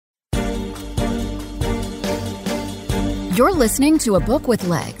You're listening to A Book with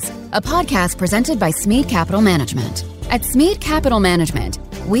Legs, a podcast presented by Smead Capital Management. At Smead Capital Management,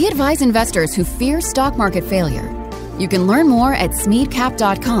 we advise investors who fear stock market failure. You can learn more at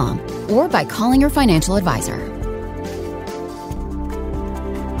smeadcap.com or by calling your financial advisor.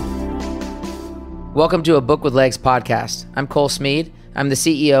 Welcome to A Book with Legs podcast. I'm Cole Smead. I'm the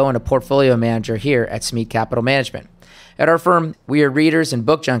CEO and a portfolio manager here at Smead Capital Management. At our firm, we are readers and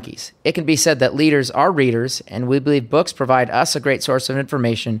book junkies. It can be said that leaders are readers, and we believe books provide us a great source of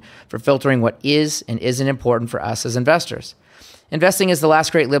information for filtering what is and isn't important for us as investors. Investing is the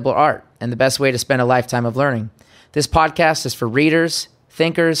last great liberal art and the best way to spend a lifetime of learning. This podcast is for readers,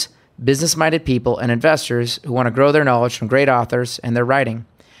 thinkers, business-minded people, and investors who want to grow their knowledge from great authors and their writing.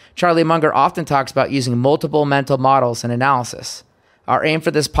 Charlie Munger often talks about using multiple mental models and analysis. Our aim for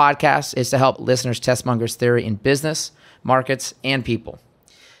this podcast is to help listeners test Munger's theory in business, markets, and people.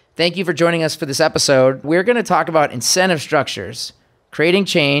 Thank you for joining us for this episode. We're going to talk about incentive structures, creating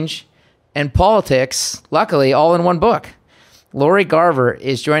change, and politics, luckily, all in one book. Lori Garver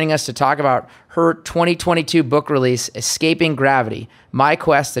is joining us to talk about her 2022 book release, Escaping Gravity, My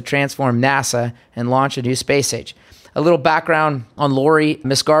Quest to Transform NASA and Launch a New Space Age. A little background on Lori.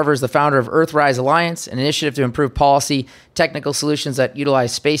 Ms. Garver is the founder of Earthrise Alliance, an initiative to improve policy, technical solutions that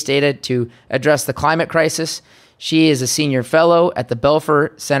utilize space data to address the climate crisis. She is a senior fellow at the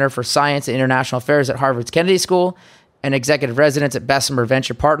Belfer Center for Science and International Affairs at Harvard's Kennedy School, an executive resident at Bessemer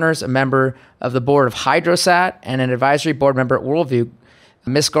Venture Partners, a member of the board of Hydrosat, and an advisory board member at Worldview.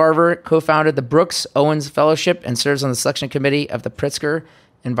 Ms. Garver co-founded the Brooks Owens Fellowship and serves on the selection committee of the Pritzker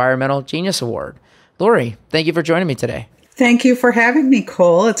Environmental Genius Award. Lori, thank you for joining me today. Thank you for having me,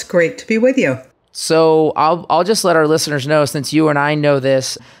 Cole. It's great to be with you. So I'll just let our listeners know, since you and I know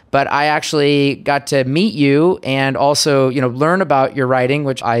this, but I actually got to meet you and also, learn about your writing,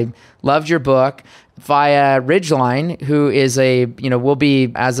 which I loved your book, via Ridgeline, who is will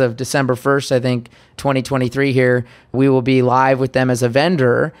be, as of December 1st, I think, 2023 here, we will be live with them as a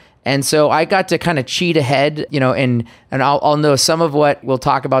vendor. And so I got to kind of cheat ahead, and I'll know some of what we'll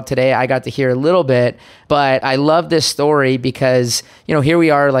talk about today. I got to hear a little bit, but I love this story because, here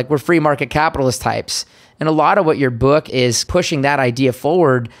we are, like, we're free market capitalist types. And a lot of what your book is pushing that idea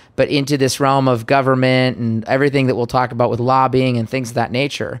forward, but into this realm of government and everything that we'll talk about with lobbying and things of that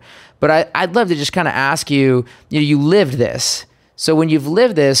nature. But I'd love to just kind of ask you, you lived this. So when you've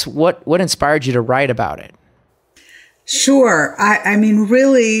lived this, what inspired you to write about it? Sure. I mean,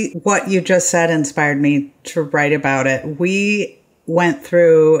 really, what you just said inspired me to write about it. We went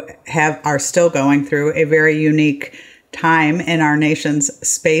through, are still going through a very unique time in our nation's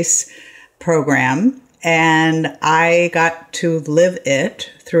space program. And I got to live it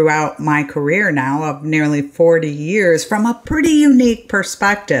throughout my career now of nearly 40 years from a pretty unique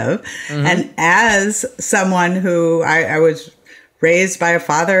perspective. Mm-hmm. And as someone who I was raised by a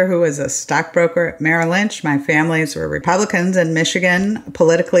father who was a stockbroker at Merrill Lynch. My families were Republicans in Michigan,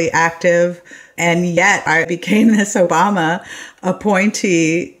 politically active. And yet I became this Obama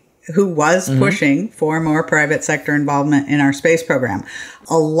appointee who was pushing for more private sector involvement in our space program.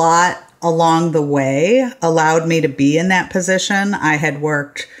 A lot along the way allowed me to be in that position. I had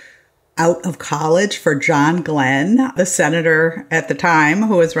worked out of college for John Glenn, the senator at the time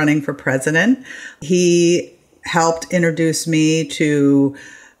who was running for president. He helped introduce me to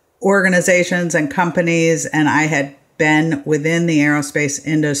organizations and companies, and I had been within the aerospace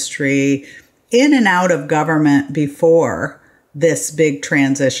industry in and out of government before this big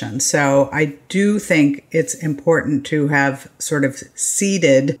transition. So I do think it's important to have sort of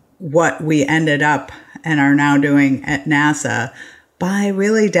seeded what we ended up and are now doing at NASA by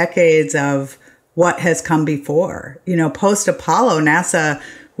really decades of what has come before. Post-Apollo, NASA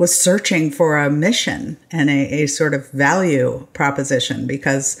was searching for a mission and a sort of value proposition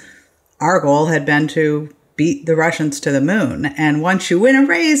because our goal had been to beat the Russians to the moon. And once you win a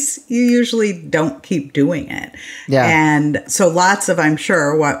race, you usually don't keep doing it. Yeah. And so lots of, I'm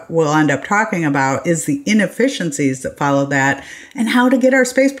sure, what we'll end up talking about is the inefficiencies that follow that and how to get our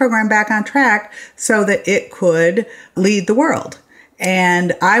space program back on track so that it could lead the world.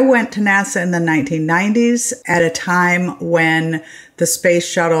 And I went to NASA in the 1990s at a time when the space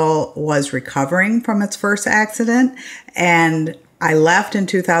shuttle was recovering from its first accident. And I left in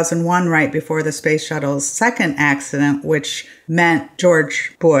 2001, right before the space shuttle's second accident, which meant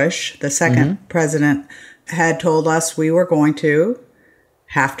George Bush, the second president, had told us we were going to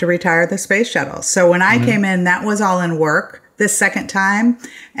have to retire the space shuttle. So when I came in, that was all in work this second time.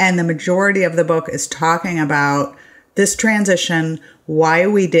 And the majority of the book is talking about this transition, why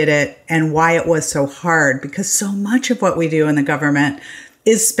we did it, and why it was so hard. Because so much of what we do in the government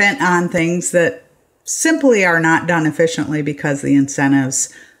is spent on things that simply are not done efficiently because the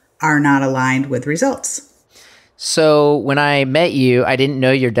incentives are not aligned with results. So when I met you, I didn't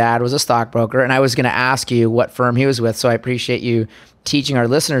know your dad was a stockbroker, and I was going to ask you what firm he was with. So I appreciate you teaching our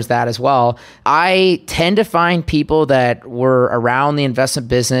listeners that as well. I tend to find people that were around the investment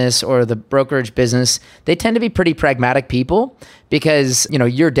business or the brokerage business, they tend to be pretty pragmatic people because,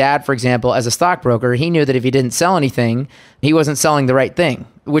 your dad, for example, as a stockbroker, he knew that if he didn't sell anything, he wasn't selling the right thing,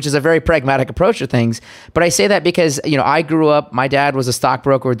 which is a very pragmatic approach to things. But I say that because, I grew up, my dad was a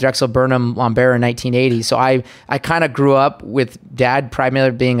stockbroker with Drexel Burnham Lambert in 1980. So I kind of grew up with dad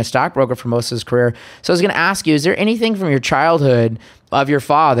primarily being a stockbroker for most of his career. So I was going to ask you, is there anything from your childhood of your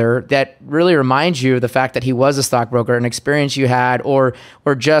father that really reminds you of the fact that he was a stockbroker, an experience you had, or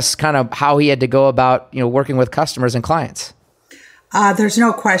just kind of how he had to go about, working with customers and clients? There's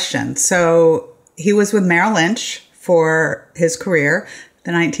no question. So he was with Merrill Lynch for his career,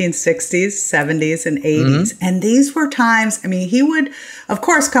 the 1960s, 70s, and 80s. And these were times, he would, of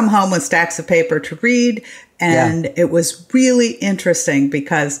course, come home with stacks of paper to read. And it was really interesting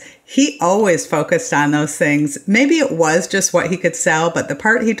because he always focused on those things. Maybe it was just what he could sell, but the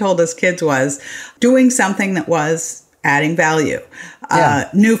part he told his kids was doing something that was adding value.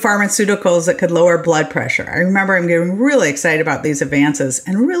 New pharmaceuticals that could lower blood pressure. I remember him getting really excited about these advances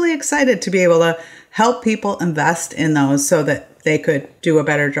and really excited to be able to help people invest in those so that they could do a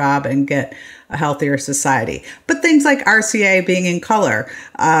better job and get a healthier society. But things like RCA being in color,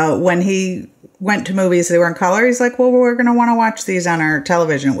 when he went to movies that were in color, he's like, well, we're going to want to watch these on our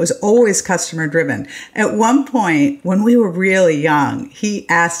television. It was always customer driven. At one point, when we were really young, he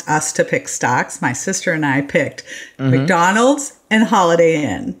asked us to pick stocks. My sister and I picked McDonald's and Holiday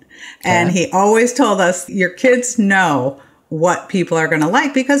Inn. And he always told us, your kids know what people are going to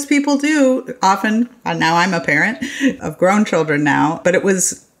like because people do often. Now I'm a parent of grown children now, but it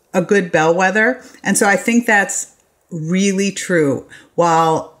was a good bellwether. And so I think that's really true.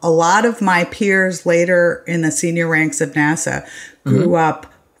 While a lot of my peers later in the senior ranks of NASA grew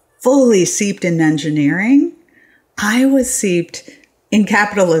up fully seeped in engineering, I was seeped in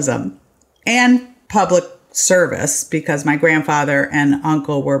capitalism and public service because my grandfather and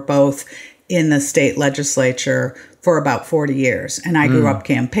uncle were both in the state legislature for about 40 years. And I grew up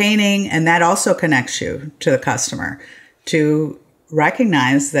campaigning, and that also connects you to the customer to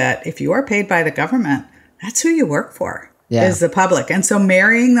recognize that if you are paid by the government, that's who you work for, is the public. And so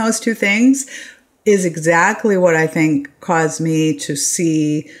marrying those two things is exactly what I think caused me to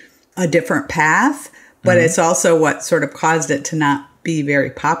see a different path, but it's also what sort of caused it to not be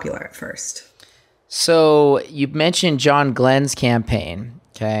very popular at first. So you mentioned John Glenn's campaign.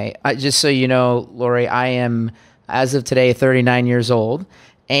 Okay. Just so you know, Lori, I am, as of today, 39 years old,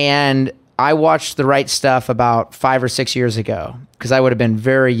 and I watched The Right Stuff about 5 or 6 years ago because I would have been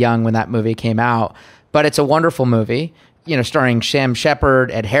very young when that movie came out. But it's a wonderful movie, starring Sam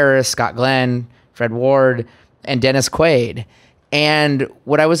Shepard, Ed Harris, Scott Glenn, Fred Ward, and Dennis Quaid. And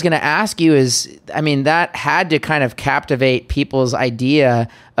what I was going to ask you is, that had to kind of captivate people's idea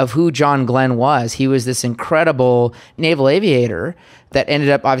of who John Glenn was. He was this incredible naval aviator that ended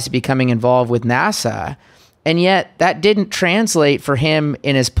up obviously becoming involved with NASA. And yet that didn't translate for him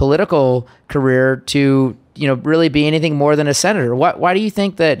in his political career to, really be anything more than a senator. Why do you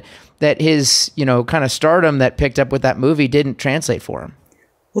think that his, kind of stardom that picked up with that movie didn't translate for him?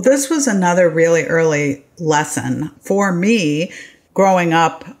 Well, this was another really early lesson for me growing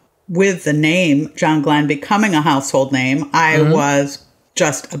up with the name John Glenn becoming a household name. I was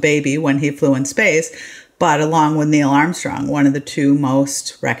just a baby when he flew in space, but along with Neil Armstrong, one of the two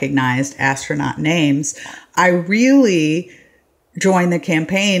most recognized astronaut names, I really joined the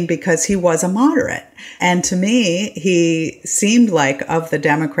campaign because he was a moderate. And to me, he seemed like, of the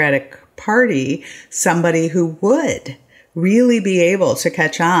Democratic Party, somebody who would really be able to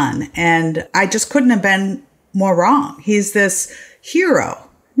catch on. And I just couldn't have been more wrong. He's this hero,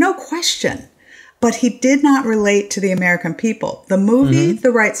 no question. But he did not relate to the American people. The movie,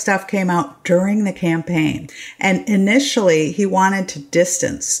 The Right Stuff, came out during the campaign. And initially, he wanted to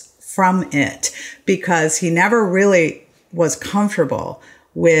distance from it because he never really was comfortable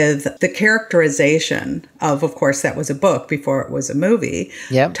with the characterization of course, that was a book before it was a movie.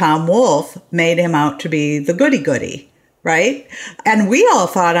 Yep. Tom Wolfe made him out to be the goody-goody. Right? And we all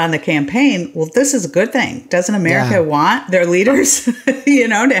thought on the campaign, well, this is a good thing. Doesn't America want their leaders,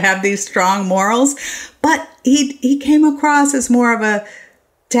 to have these strong morals? But he came across as more of a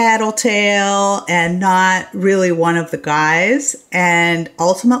tattletale and not really one of the guys. And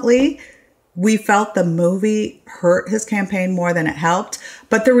ultimately, we felt the movie hurt his campaign more than it helped.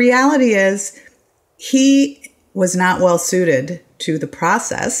 But the reality is he was not well suited to the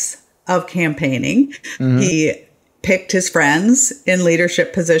process of campaigning. He picked his friends in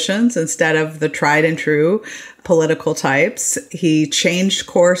leadership positions instead of the tried and true political types. He changed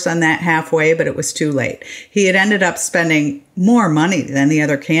course on that halfway, but it was too late. He had ended up spending more money than the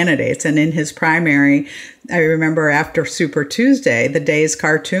other candidates. And in his primary, I remember after Super Tuesday, the day's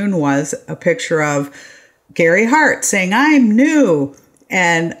cartoon was a picture of Gary Hart saying, "I'm new,"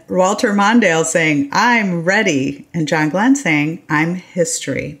 and Walter Mondale saying, "I'm ready," and John Glenn saying, "I'm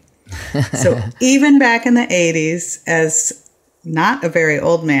history." So even back in the 80s, as not a very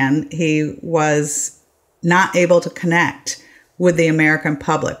old man, he was not able to connect with the American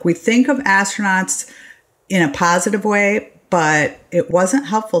public. We think of astronauts in a positive way, but it wasn't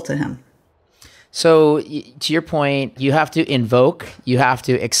helpful to him. So to your point, you have to invoke, you have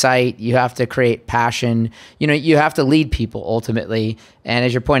to excite, you have to create passion, you have to lead people ultimately. And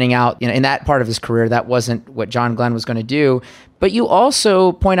as you're pointing out, in that part of his career, that wasn't what John Glenn was going to do. But you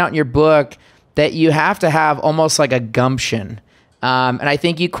also point out in your book that you have to have almost like a gumption. And I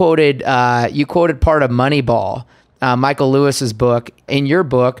think you quoted part of Moneyball, Michael Lewis's book, in your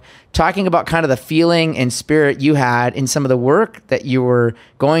book, talking about kind of the feeling and spirit you had in some of the work that you were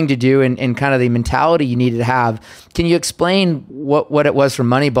going to do and kind of the mentality you needed to have. Can you explain what it was from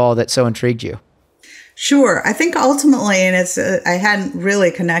Moneyball that so intrigued you? Sure. I think ultimately, and I hadn't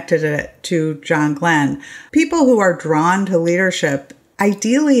really connected it to John Glenn, people who are drawn to leadership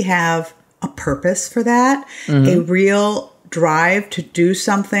ideally have a purpose for that, a real drive to do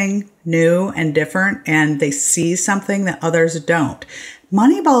something new and different, and they see something that others don't.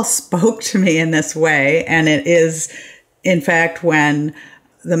 Moneyball spoke to me in this way, and it is, in fact, when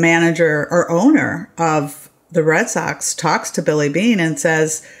the manager or owner of the Red Sox talks to Billy Beane and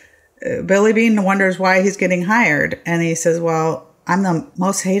says, Billy Beane wonders why he's getting hired, and he says, "Well, I'm the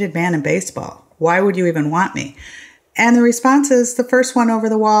most hated man in baseball. Why would you even want me?" And the response is, the first one over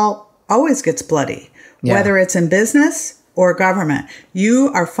the wall always gets bloody, whether it's in business or government.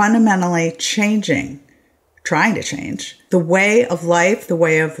 You are fundamentally trying to change the way of life, the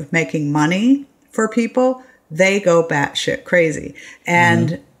way of making money for people. They go batshit crazy.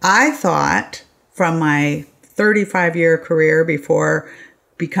 And I thought from my 35-year career before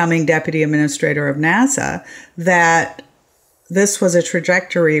becoming deputy administrator of NASA that this was a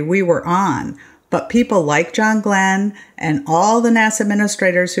trajectory we were on. But people like John Glenn and all the NASA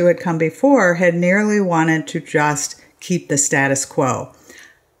administrators who had come before had nearly wanted to just keep the status quo.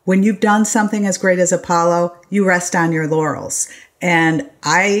 When you've done something as great as Apollo, you rest on your laurels. And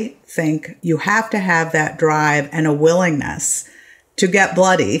I think you have to have that drive and a willingness to get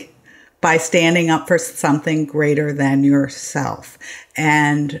bloody by standing up for something greater than yourself.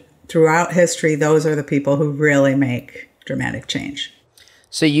 And throughout history, those are the people who really make dramatic change.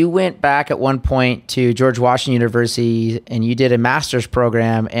 So you went back at one point to George Washington University and you did a master's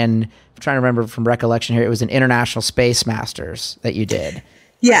program, and I'm trying to remember from recollection here, it was an international space master's that you did.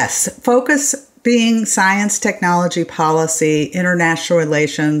 Yes, focus being science, technology, policy, international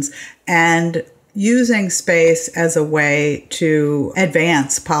relations, and using space as a way to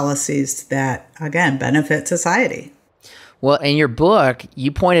advance policies that, again, benefit society. Well, in your book,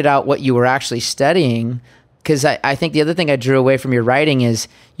 you pointed out what you were actually studying, because I think the other thing I drew away from your writing is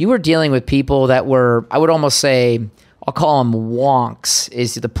you were dealing with people that were, I would almost say, I'll call them wonks,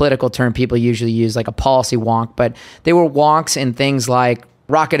 is the political term people usually use, like a policy wonk, but they were wonks in things like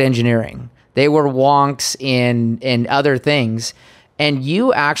rocket engineering. They were wonks in other things. And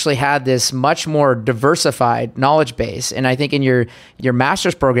you actually had this much more diversified knowledge base. And I think in your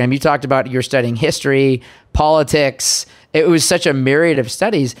master's program, you talked about you're studying history, politics. It was such a myriad of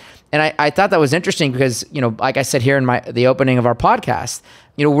studies. And I thought that was interesting because, like I said here in the opening of our podcast,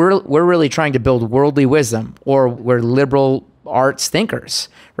 we're really trying to build worldly wisdom, or we're liberal arts thinkers,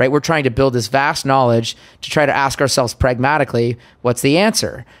 right? We're trying to build this vast knowledge to try to ask ourselves pragmatically, what's the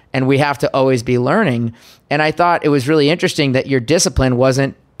answer? And we have to always be learning. And I thought it was really interesting that your discipline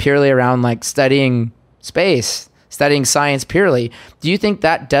wasn't purely around like studying space, studying science purely. Do you think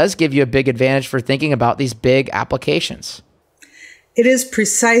that does give you a big advantage for thinking about these big applications? It is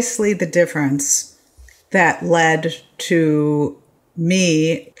precisely the difference that led to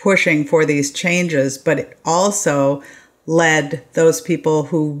me pushing for these changes, but it also led those people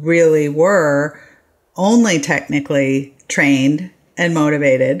who really were only technically trained and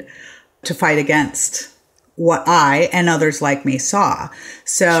motivated to fight against what I and others like me saw.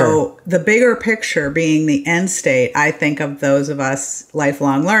 So the bigger picture being the end state, I think of those of us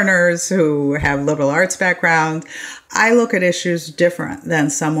lifelong learners who have liberal arts backgrounds. I look at issues different than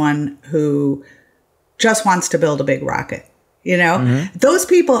someone who just wants to build a big rocket. Those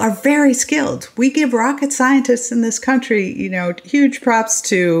people are very skilled. We give rocket scientists in this country, huge props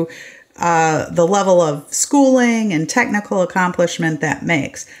to the level of schooling and technical accomplishment that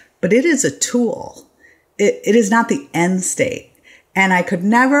makes. But it is a tool. It is not the end state. And I could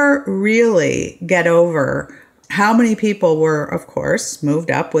never really get over how many people were, of course, moved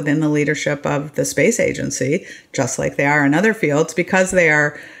up within the leadership of the space agency, just like they are in other fields, because they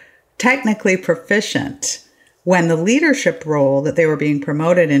are technically proficient, when the leadership role that they were being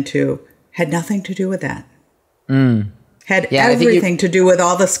promoted into had nothing to do with that. Had everything to do with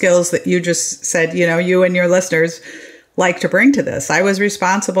all the skills that you just said, you and your listeners like to bring to this. I was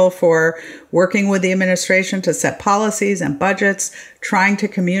responsible for working with the administration to set policies and budgets, trying to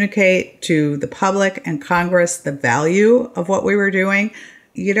communicate to the public and Congress the value of what we were doing.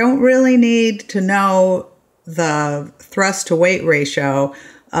 You don't really need to know the thrust to weight ratio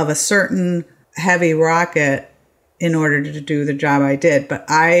of a certain heavy rocket in order to do the job I did. But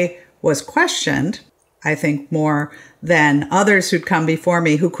I was questioned, I think, more than others who'd come before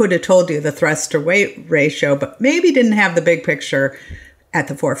me who could have told you the thrust to weight ratio, but maybe didn't have the big picture at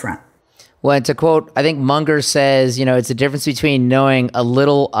the forefront. Well, and to quote, I think Munger says, it's the difference between knowing a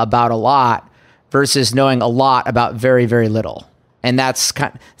little about a lot versus knowing a lot about very, very little. And it's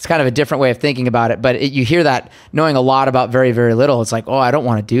kind of a different way of thinking about it. But you hear that knowing a lot about very, very little, it's like, oh, I don't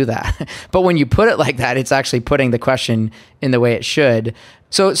want to do that. But when you put it like that, it's actually putting the question in the way it should.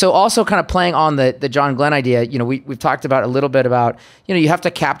 So also kind of playing on the John Glenn idea, we've talked about a little bit about, you have to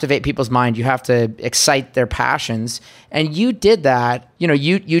captivate people's mind. You have to excite their passions. And you did that.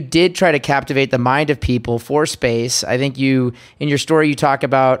 You did try to captivate the mind of people for space. I think in your story, you talk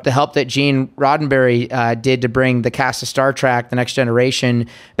about the help that Gene Roddenberry did to bring the cast of Star Trek, The Next Generation,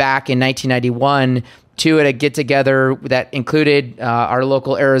 back in 1991 to a get-together that included our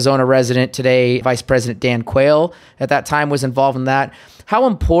local Arizona resident today, Vice President Dan Quayle, at that time was involved in that. How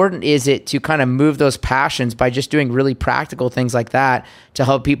important is it to kind of move those passions by just doing really practical things like that to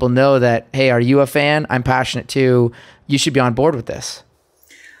help people know that, hey, are you a fan? I'm passionate too. You should be on board with this.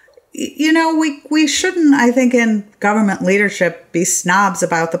 We shouldn't, I think, in government leadership, be snobs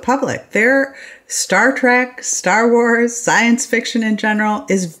about the public. Star Trek, Star Wars, science fiction in general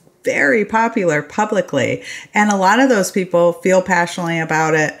is very popular publicly. And a lot of those people feel passionately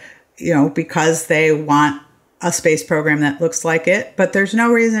about it, because they want a space program that looks like it, but there's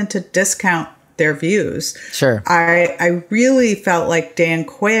no reason to discount their views. Sure. I really felt like Dan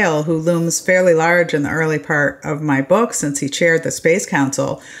Quayle, who looms fairly large in the early part of my book since he chaired the Space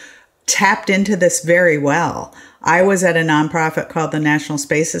Council, tapped into this very well. I was at a nonprofit called the National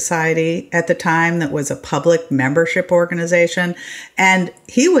Space Society at the time that was a public membership organization, and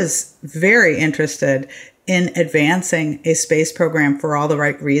he was very interested in advancing a space program for all the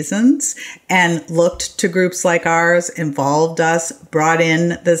right reasons and looked to groups like ours, involved us, brought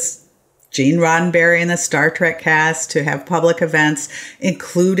in this Gene Roddenberry and the Star Trek cast to have public events,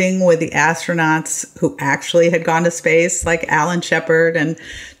 including with the astronauts who actually had gone to space, like Alan Shepard and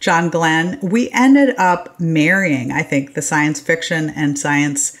John Glenn. We ended up marrying, I think, the science fiction and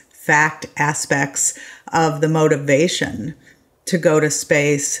science fact aspects of the motivation to go to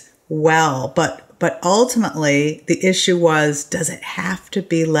space well. But ultimately, the issue was, does it have to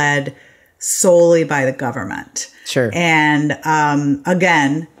be led solely by the government? Sure. And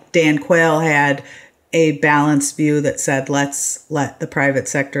again, Dan Quayle had a balanced view that said, let's let the private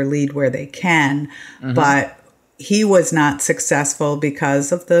sector lead where they can. Mm-hmm. But he was not successful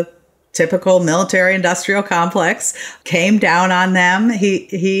because of the typical military-industrial complex, came down on them.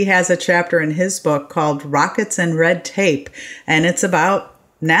 He has a chapter in his book called Rockets and Red Tape, and it's about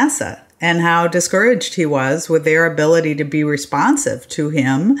NASA and how discouraged he was with their ability to be responsive to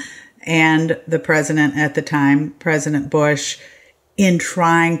him and the president at the time, President Bush, in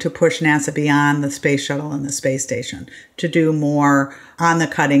trying to push NASA beyond the space shuttle and the space station to do more on the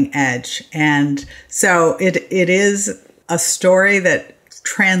cutting edge. And so it is a story that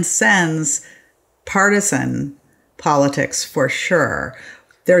transcends partisan politics for sure.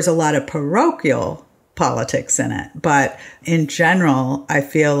 There's a lot of parochial politics in it, but in general, I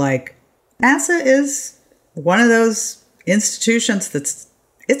feel like NASA is one of those institutions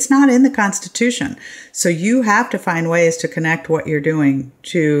it's not in the Constitution. So you have to find ways to connect what you're doing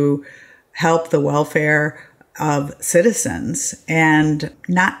to help the welfare of citizens. And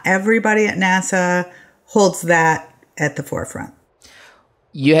not everybody at NASA holds that at the forefront.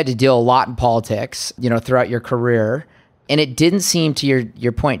 You had to deal a lot in politics, throughout your career. And it didn't seem, to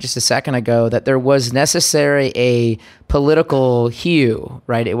your point just a second ago, that there was necessarily a political hue,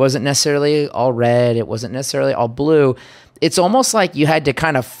 right? It wasn't necessarily all red. It wasn't necessarily all blue. It's almost like you had to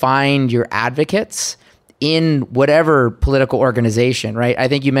kind of find your advocates in whatever political organization, right? I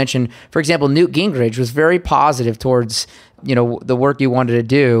think you mentioned, for example, Newt Gingrich was very positive towards, the work you wanted to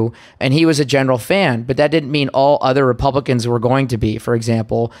do, and he was a general fan, but that didn't mean all other Republicans were going to be, for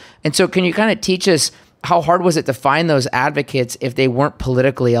example. And so can you kind of teach us how hard was it to find those advocates if they weren't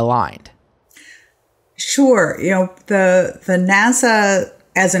politically aligned? Sure. The NASA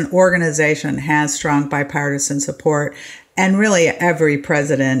as an organization has strong bipartisan support, and really every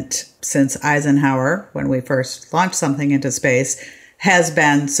president since Eisenhower, when we first launched something into space, has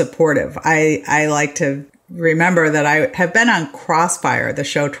been supportive. I like to remember that I have been on Crossfire, the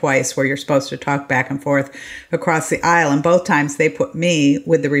show twice, where you're supposed to talk back and forth across the aisle. And both times they put me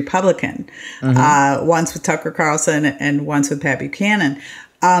with the Republican, once with Tucker Carlson and once with Pat Buchanan.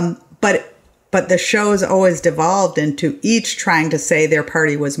 But the show's always devolved into each trying to say their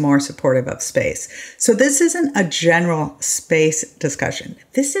party was more supportive of space. So this isn't a general space discussion.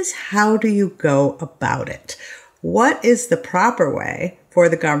 This is how do you go about it? What is the proper way for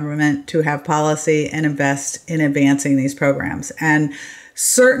the government to have policy and invest in advancing these programs? And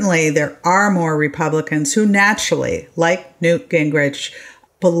certainly there are more Republicans who naturally, like Newt Gingrich,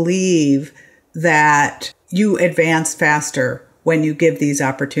 believe that you advance faster when you give these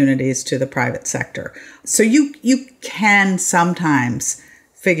opportunities to the private sector. So you can sometimes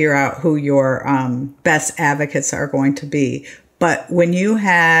figure out who your best advocates are going to be. But when you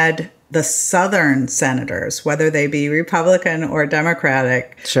had the Southern senators, whether they be Republican or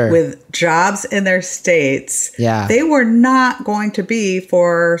Democratic, sure, with jobs in their states, yeah, they were not going to be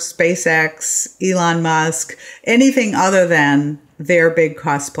for SpaceX, Elon Musk, anything other than their big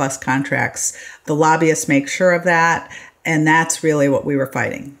cost plus contracts. The lobbyists make sure of that. And that's really what we were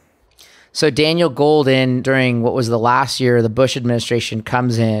fighting. So Daniel Golden, during what was the last year, the Bush administration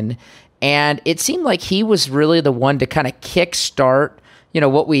comes in, and it seemed like he was really the one to kind of kickstart,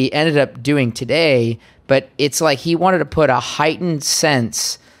 what we ended up doing today. But it's like he wanted to put a heightened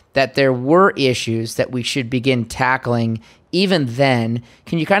sense that there were issues that we should begin tackling even then.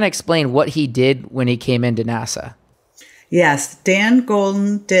 Can you kind of explain what he did when he came into NASA? Yes, Dan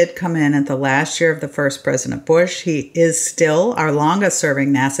Golden did come in at the last year of the first President Bush. He is still our longest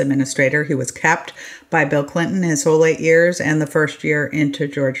serving NASA administrator. He was kept by Bill Clinton his whole 8 years and the first year into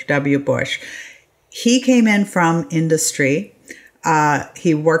George W. Bush. He came in from industry.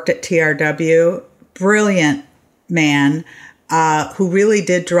 He worked at TRW, brilliant man who really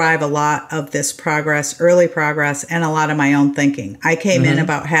did drive a lot of this progress, early progress, and a lot of my own thinking. I came in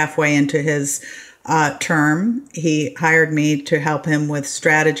about halfway into his term. He hired me to help him with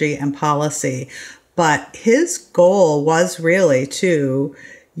strategy and policy. But his goal was really to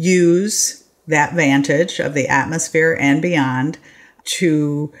use that vantage of the atmosphere and beyond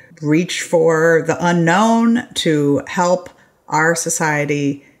to reach for the unknown, to help our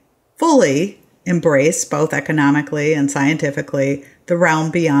society fully embrace, both economically and scientifically, the realm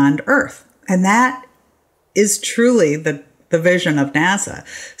beyond Earth. And that is truly the vision of NASA.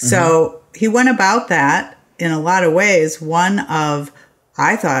 So he went about that in a lot of ways. One of,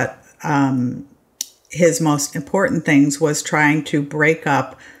 I thought, his most important things was trying to break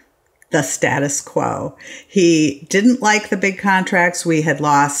up the status quo. He didn't like the big contracts. We had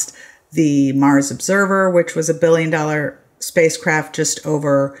lost the Mars Observer, which was $1 billion spacecraft, just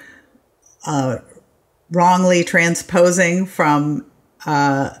over wrongly transposing from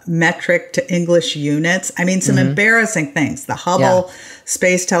metric to English units. I mean, some embarrassing things. The Hubble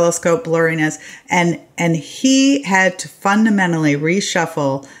Space Telescope blurriness. And he had to fundamentally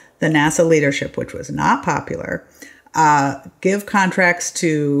reshuffle the NASA leadership, which was not popular, give contracts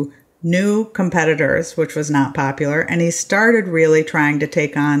to new competitors, which was not popular. And he started really trying to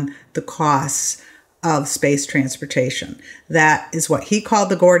take on the costs of space transportation. That is what he called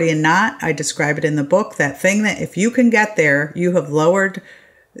the Gordian knot. I describe it in the book, that thing that if you can get there, you have lowered,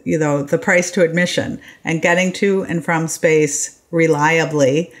 the price to admission, and getting to and from space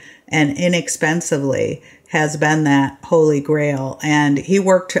reliably and inexpensively has been that holy grail. And he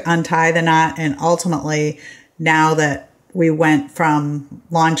worked to untie the knot. And ultimately, now that we went from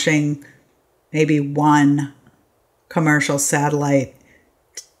launching maybe one commercial satellite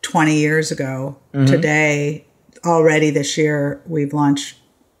 20 years ago, today, already this year, we've launched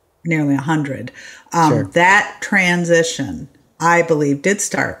nearly 100. Sure. That transition, I believe, did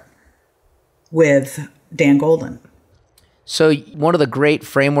start with Dan Golden. So one of the great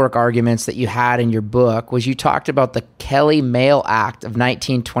framework arguments that you had in your book was you talked about the Kelly-Mayle Act of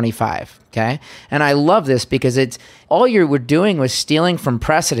 1925, okay? And I love this because it's all you were doing was stealing from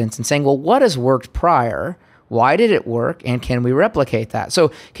precedents and saying, well, what has worked prior? Why did it work? And can we replicate that?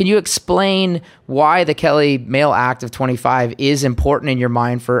 So can you explain why the Kelly-Mayle Act of 25 is important in your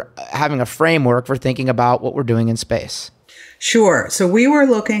mind for having a framework for thinking about what we're doing in space? Sure. So we were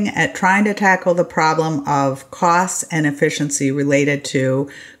looking at trying to tackle the problem of costs and efficiency related to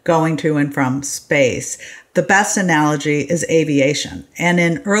going to and from space. The best analogy is aviation. And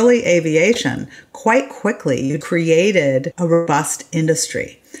in early aviation, quite quickly, you created a robust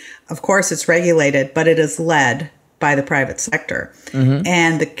industry. Of course, it's regulated, but it is led by the private sector. Mm-hmm.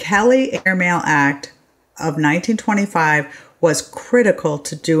 And the Kelly-Mayle Act of 1925 was critical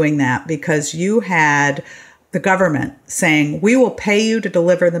to doing that because you had the government saying, we will pay you to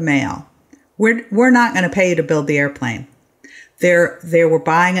deliver the mail. We're not going to pay you to build the airplane. They were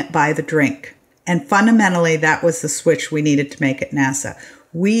buying it by the drink. And fundamentally, that was the switch we needed to make at NASA.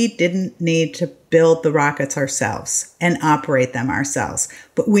 We didn't need to build the rockets ourselves and operate them ourselves,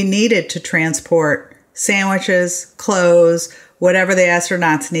 but we needed to transport sandwiches, clothes, whatever the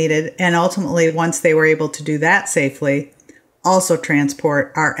astronauts needed. And ultimately, once they were able to do that safely, also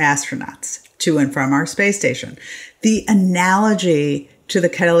transport our astronauts to and from our space station. The analogy to the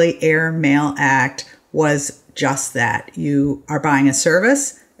Kelly-Mayle Act was just that. You are buying a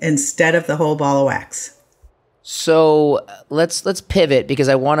service instead of the whole ball of wax. So let's pivot because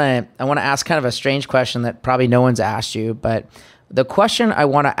I want to ask kind of a strange question that probably no one's asked you, but the question I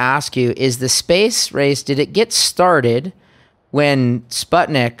want to ask you is the space race, did it get started when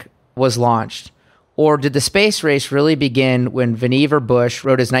Sputnik was launched? Or did the space race really begin when Vannevar Bush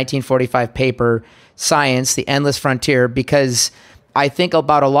wrote his 1945 paper, Science, the Endless Frontier? Because I think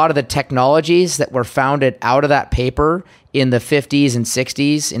about a lot of the technologies that were founded out of that paper in the 50s and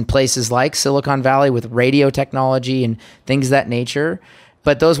 60s in places like Silicon Valley with radio technology and things of that nature,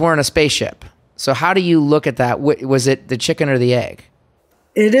 but those weren't a spaceship. So how do you look at that? Was it the chicken or the egg?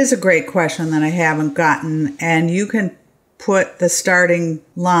 It is a great question that I haven't gotten, and you can put the starting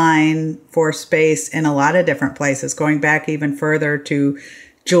line for space in a lot of different places, going back even further to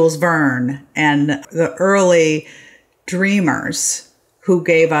Jules Verne and the early dreamers who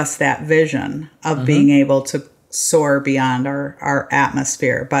gave us that vision of being able to soar beyond our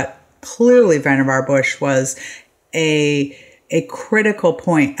atmosphere. But clearly Vannevar Bush was a critical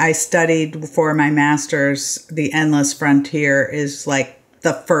point. I studied for my master's, the Endless Frontier is like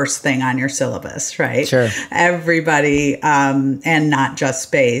the first thing on your syllabus, right? Sure. Everybody, and not just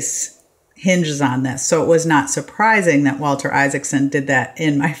space, hinges on this. So it was not surprising that Walter Isaacson did that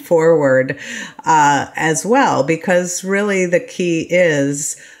in my foreword as well, because really the key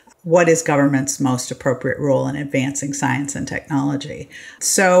is, what is government's most appropriate role in advancing science and technology?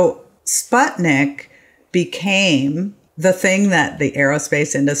 So Sputnik became the thing that the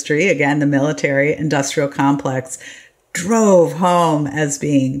aerospace industry, again, the military industrial complex, drove home as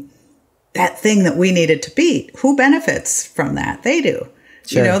being that thing that we needed to beat. Who benefits from that? They do.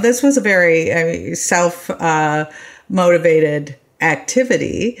 Sure. You know, this was a very self-motivated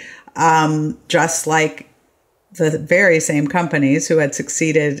activity, just like the very same companies who had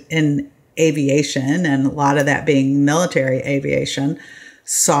succeeded in aviation, and a lot of that being military aviation,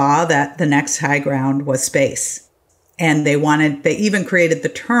 saw that the next high ground was space. And they even created the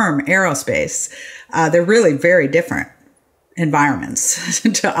term aerospace. They're really very different environments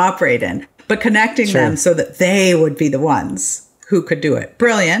to operate in, but connecting them so that they would be the ones who could do it.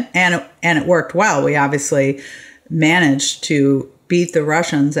 Brilliant. And it worked well. We obviously managed to beat the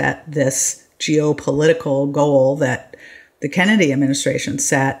Russians at this geopolitical goal that the Kennedy administration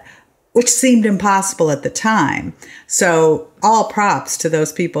set, which seemed impossible at the time. So all props to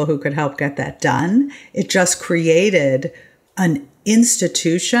those people who could help get that done. It just created an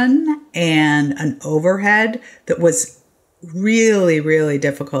institution and an overhead that was really, really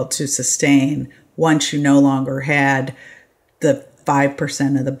difficult to sustain once you no longer had the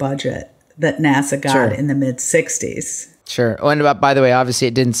 5% of the budget that NASA got in the mid-60s. Sure. Oh, and by the way, obviously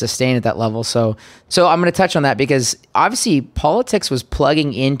it didn't sustain at that level. So I'm going to touch on that because obviously politics was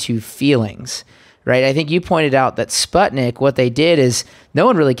plugging into feelings, right? I think you pointed out that Sputnik, what they did is no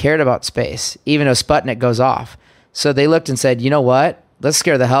one really cared about space, even though Sputnik goes off. So they looked and said, you know what? Let's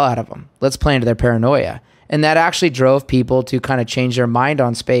scare the hell out of them. Let's play into their paranoia. And that actually drove people to kind of change their mind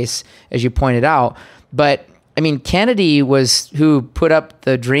on space, as you pointed out. But I mean, Kennedy was who put up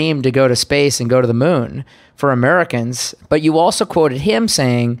the dream to go to space and go to the moon for Americans. But you also quoted him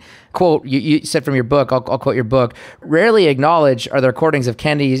saying, quote, you said from your book, I'll quote your book, rarely acknowledged are the recordings of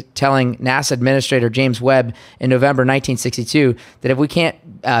Kennedy telling NASA Administrator James Webb in November 1962 that if we can't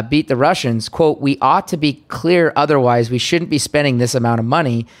beat the Russians, quote, we ought to be clear otherwise we shouldn't be spending this amount of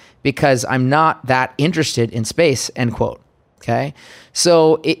money because I'm not that interested in space, end quote. Okay.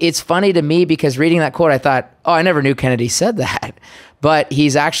 So it's funny to me because reading that quote, I thought, oh, I never knew Kennedy said that. But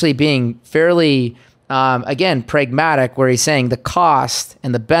he's actually being fairly, again, pragmatic, where he's saying the cost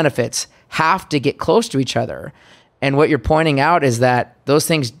and the benefits have to get close to each other. And what you're pointing out is that those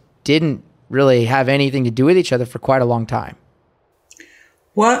things didn't really have anything to do with each other for quite a long time.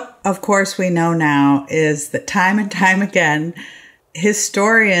 What, of course, we know now is that time and time again,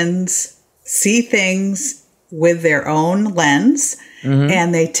 historians see things with their own lens,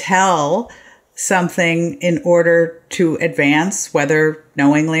 and they tell something in order to advance, whether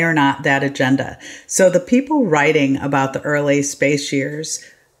knowingly or not, that agenda. So the people writing about the early space years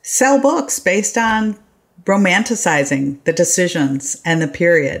sell books based on romanticizing the decisions and the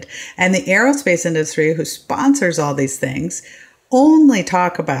period. And the aerospace industry, who sponsors all these things, only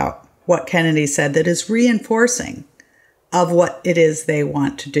talk about what Kennedy said that is reinforcing of what it is they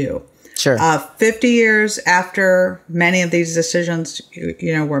want to do. Sure. 50 years after many of these decisions,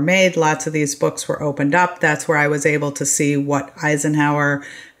 were made, lots of these books were opened up. That's where I was able to see what Eisenhower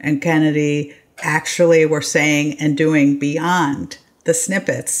and Kennedy actually were saying and doing beyond the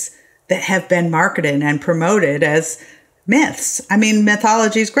snippets that have been marketed and promoted as myths. I mean,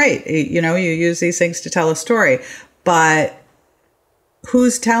 mythology is great. You use these things to tell a story, but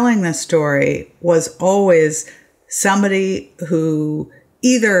who's telling this story was always somebody who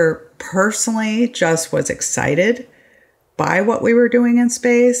either personally just was excited by what we were doing in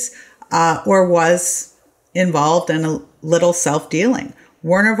space, or was involved in a little self-dealing.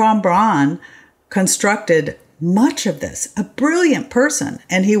 Wernher von Braun constructed much of this, a brilliant person,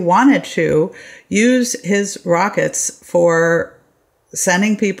 and he wanted to use his rockets for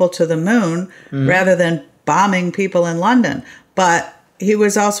sending people to the moon rather than bombing people in London. But he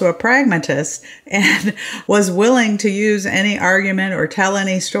was also a pragmatist and was willing to use any argument or tell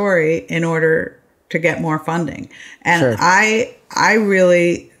any story in order to get more funding. And Sure. I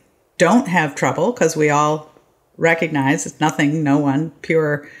really don't have trouble, because we all recognize it's nothing, no one,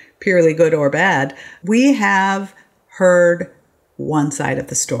 purely good or bad. We have heard one side of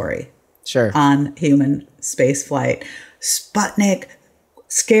the story Sure. on human spaceflight. Sputnik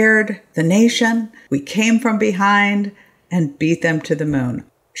scared the nation. We came from behind and beat them to the moon.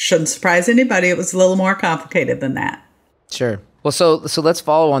 Shouldn't surprise anybody. It was a little more complicated than that. Sure. Well, so let's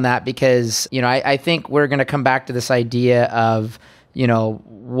follow on that, because, I think we're going to come back to this idea of,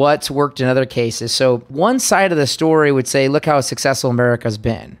 what's worked in other cases. So one side of the story would say, look how successful America's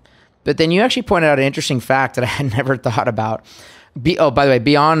been. But then you actually pointed out an interesting fact that I had never thought about. By the way,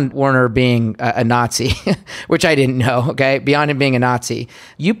 beyond Werner being a Nazi, which I didn't know, okay, beyond him being a Nazi,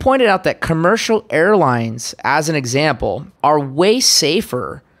 you pointed out that commercial airlines, as an example, are way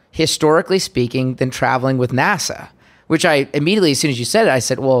safer, historically speaking, than traveling with NASA, which I immediately, as soon as you said it, I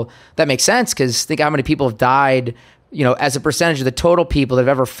said, well, that makes sense, because think how many people have died, as a percentage of the total people that have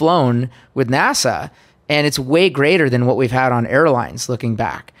ever flown with NASA, and it's way greater than what we've had on airlines looking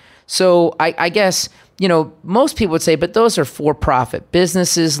back. So I guess, most people would say, but those are for-profit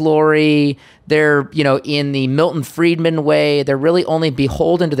businesses, Lori. They're, in the Milton Friedman way, they're really only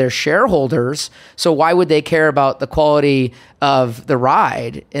beholden to their shareholders. So why would they care about the quality of the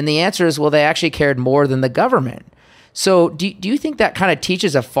ride? And the answer is, well, they actually cared more than the government. So do you think that kind of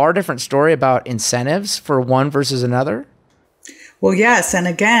teaches a far different story about incentives for one versus another? Well, yes. And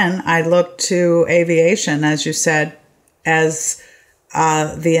again, I look to aviation, as you said, as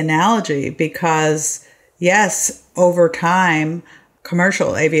the analogy, because yes, over time,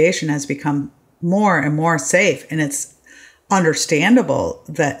 commercial aviation has become more and more safe, and it's understandable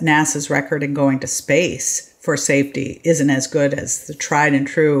that NASA's record in going to space for safety isn't as good as the tried and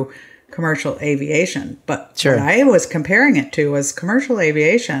true commercial aviation. But Sure. What I was comparing it to was commercial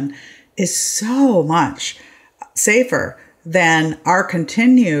aviation is so much safer than our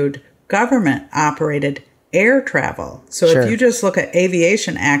continued government operated air travel. So Sure. if you just look at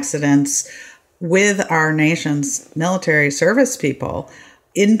aviation accidents with our nation's military service people,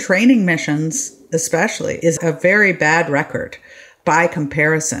 in training missions especially, is a very bad record by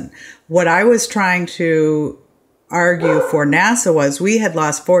comparison. What I was trying to argue for NASA was we had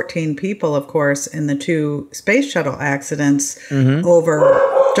lost 14 people, of course, in the 2 space shuttle accidents over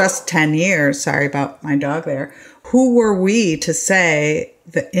just 10 years. Sorry about my dog there. Who were we to say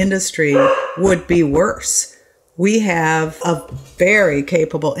the industry would be worse? We have a very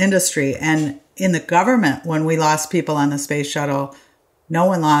capable industry. And in the government, when we lost people on the space shuttle, no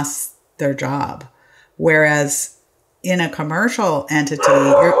one lost their job. Whereas in a commercial entity,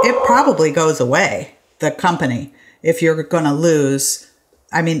 it probably goes away, the company, if you're going to lose.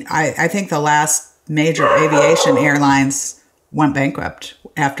 I mean, I think the last major aviation airlines went bankrupt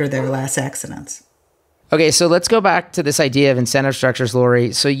after their last accidents. Okay, so let's go back to this idea of incentive structures,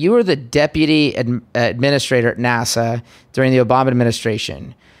 Lori. So you were the deputy administrator at NASA during the Obama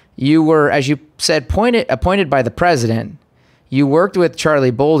administration. You were, as you said, appointed by the president. You worked with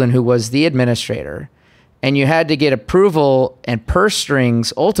Charlie Bolden, who was the administrator, and you had to get approval and purse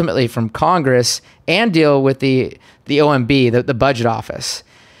strings ultimately from Congress and deal with the OMB, the budget office.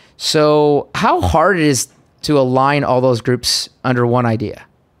 So how hard it is to align all those groups under one idea?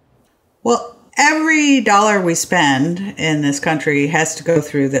 Well, every dollar we spend in this country has to go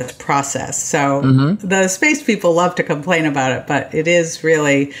through this process. So the space people love to complain about it, but it is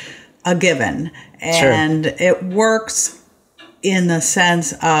really a given. And it works in the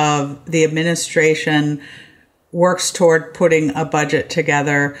sense of the administration works toward putting a budget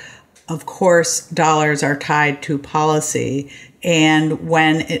together. Of course, dollars are tied to policy. And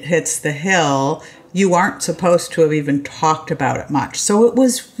when it hits the Hill, you aren't supposed to have even talked about it much. So it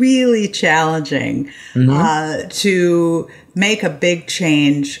was really challenging to make a big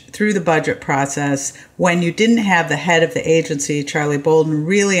change through the budget process when you didn't have the head of the agency, Charlie Bolden,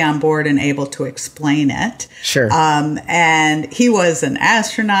 really on board and able to explain it. Sure. And he was an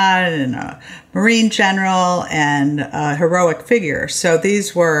astronaut and a Marine general and a heroic figure. So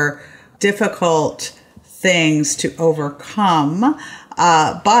these were difficult things to overcome.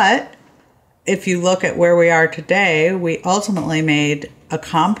 But if you look at where we are today, we ultimately made a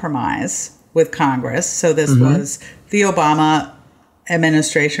compromise with Congress. So this was the Obama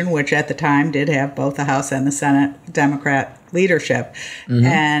administration, which at the time did have both the House and the Senate Democrat leadership.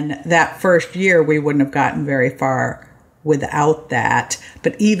 And that first year, we wouldn't have gotten very far without that.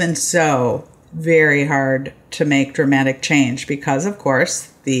 But even so, very hard to make dramatic change because, of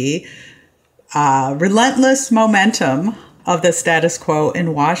course, the relentless momentum of the status quo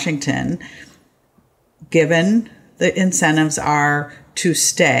in Washington, given the incentives are to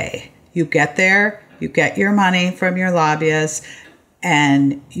stay. You get there, you get your money from your lobbyists,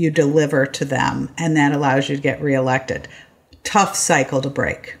 and you deliver to them, and that allows you to get reelected. Tough cycle to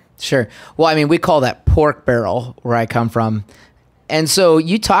break. Sure. Well, I mean, we call that pork barrel where I come from. And so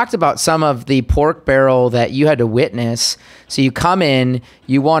you talked about some of the pork barrel that you had to witness. So you come in,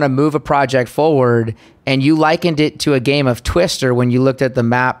 you want to move a project forward, and you likened it to a game of Twister when you looked at the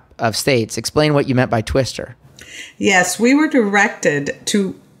map of states. Explain what you meant by Twister. Yes, we were directed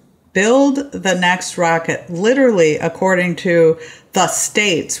to build the next rocket literally according to the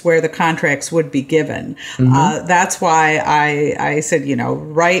states where the contracts would be given. That's why I said,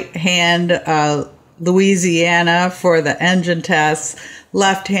 right hand Louisiana for the engine tests,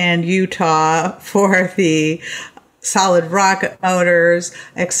 left hand Utah for the solid rocket motors,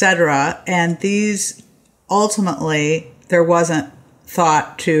 etc. And these ultimately, there wasn't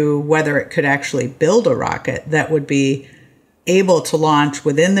thought to whether it could actually build a rocket that would be able to launch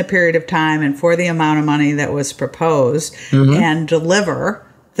within the period of time and for the amount of money that was proposed and deliver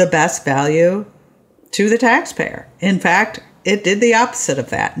the best value to the taxpayer. In fact, it did the opposite of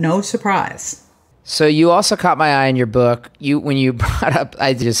that. No surprise. So you also caught my eye in your book. When you brought up,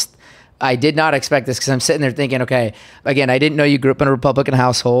 I did not expect this because I'm sitting there thinking, okay, again, I didn't know you grew up in a Republican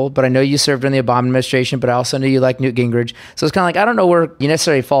household, but I know you served in the Obama administration, but I also knew you liked Newt Gingrich. So it's kind of like, I don't know where you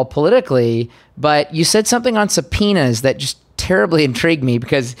necessarily fall politically, but you said something on subpoenas that just terribly intrigued me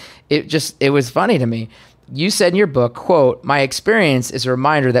because it was funny to me. You said in your book, quote, "My experience is a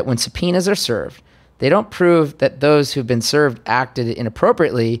reminder that when subpoenas are served, they don't prove that those who've been served acted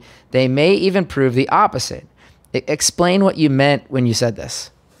inappropriately. They may even prove the opposite." Explain what you meant when you said this.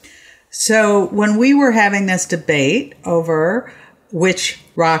 So when we were having this debate over which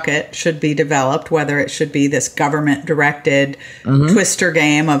rocket should be developed, whether it should be this government-directed twister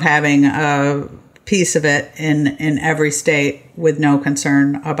game of having a piece of it in every state with no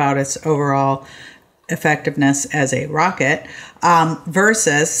concern about its overall effectiveness as a rocket,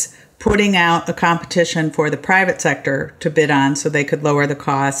 versus putting out a competition for the private sector to bid on so they could lower the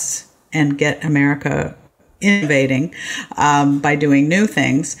costs and get America innovating by doing new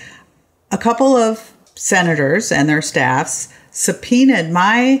things. A couple of senators and their staffs subpoenaed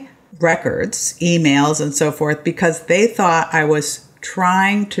my records, emails, and so forth, because they thought I was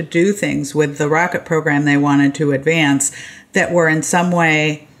trying to do things with the rocket program they wanted to advance that were in some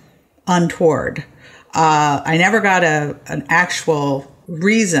way untoward. I never got an actual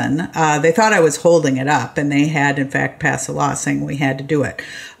reason. They thought I was holding it up, and they had, in fact, passed a law saying we had to do it.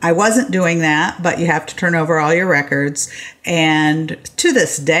 I wasn't doing that, but you have to turn over all your records. And to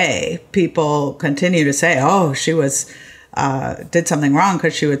this day, people continue to say, oh, she did something wrong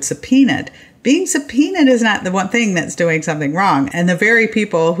because she was subpoenaed. Being subpoenaed is not the one thing that's doing something wrong. And the very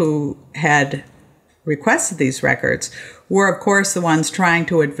people who had requested these records were, of course, the ones trying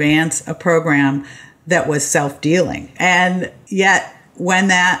to advance a program that was self-dealing. And yet, when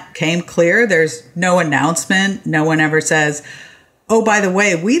that came clear, there's no announcement. No one ever says, oh, by the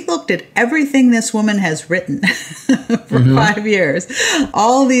way, we looked at everything this woman has written for 5 years,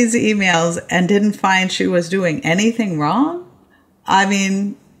 all these emails, and didn't find she was doing anything wrong. I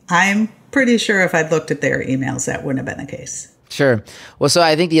mean, I'm pretty sure if I'd looked at their emails, that wouldn't have been the case. Sure. Well, so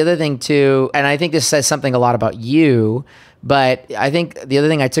I think the other thing too, and I think this says something a lot about you, but I think the other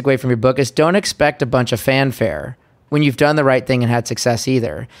thing I took away from your book is don't expect a bunch of fanfare when you've done the right thing and had success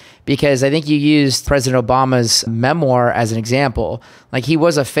either. Because I think you used President Obama's memoir as an example. Like, he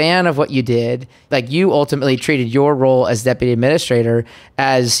was a fan of what you did. Like, you ultimately treated your role as deputy administrator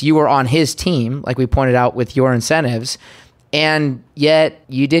as you were on his team, like we pointed out with your incentives, and yet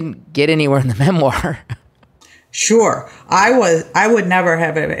you didn't get anywhere in the memoir. Sure. I would never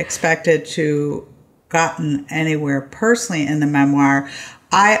have expected to gotten anywhere personally in the memoir.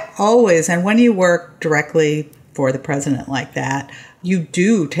 I always, and when you work directly for the president like that, you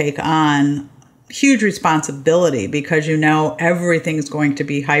do take on huge responsibility because you know everything's going to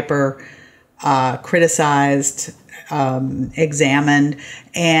be hyper criticized, examined.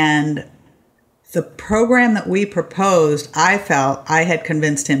 And the program that we proposed, I felt I had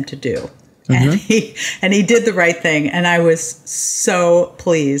convinced him to do. And he did the right thing. And I was so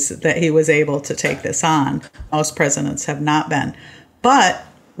pleased that he was able to take this on. Most presidents have not been. But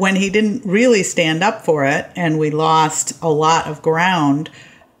when he didn't really stand up for it and we lost a lot of ground,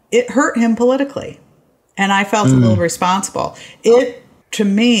 it hurt him politically. And I felt a little responsible. It, to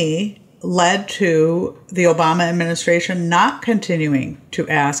me, led to the Obama administration not continuing to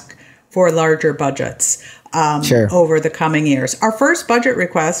ask for larger budgets over the coming years. Our first budget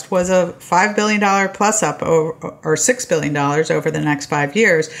request was a $5 billion plus up or $6 billion over the next 5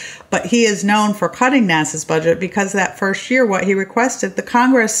 years. But he is known for cutting NASA's budget because that first year, what he requested, the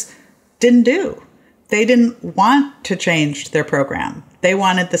Congress didn't do. They didn't want to change their program. They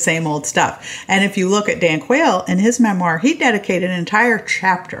wanted the same old stuff. And if you look at Dan Quayle, in his memoir, he dedicated an entire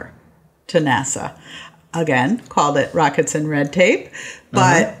chapter to NASA. Again, called it Rockets and Red Tape.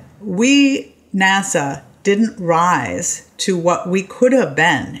 But NASA didn't rise to what we could have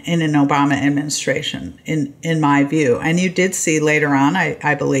been in an Obama administration, in my view. And you did see later on,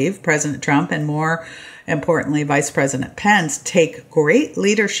 I believe, President Trump and more importantly, Vice President Pence take great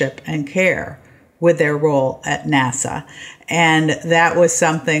leadership and care with their role at NASA. And that was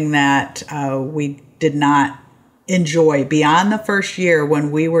something that we did not enjoy beyond the first year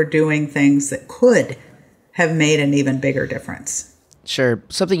when we were doing things that could have made an even bigger difference. Sure.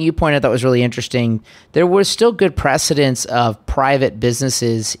 Something you pointed out that was really interesting. There was still good precedence of private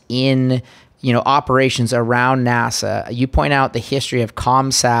businesses in, operations around NASA. You point out the history of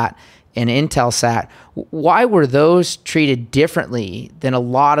ComSat and Intelsat. Why were those treated differently than a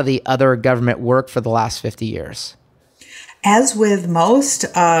lot of the other government work for the last 50 years? As with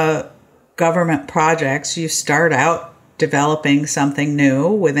most government projects, you start out developing something new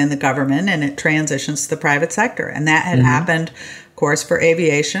within the government and it transitions to the private sector. And that had happened, of course, for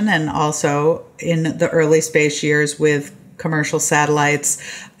aviation and also in the early space years with commercial satellites.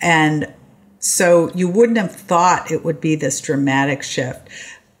 And so you wouldn't have thought it would be this dramatic shift.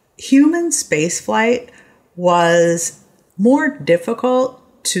 Human spaceflight was more difficult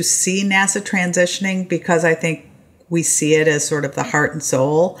to see NASA transitioning because I think we see it as sort of the heart and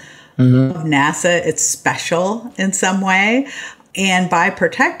soul of NASA. It's special in some way. And by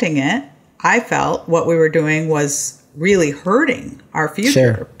protecting it, I felt what we were doing was really hurting our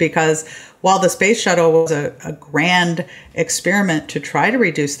future because while the space shuttle was a grand experiment to try to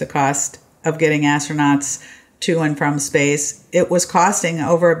reduce the cost of getting astronauts to and from space, it was costing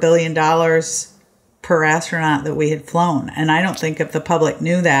over $1 billion per astronaut that we had flown. And I don't think if the public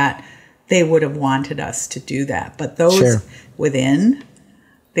knew that, they would have wanted us to do that. But those within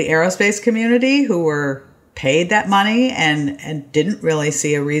the aerospace community who were paid that money and didn't really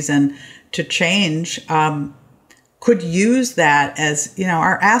see a reason to change could use that as,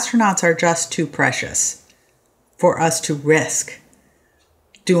 our astronauts are just too precious for us to risk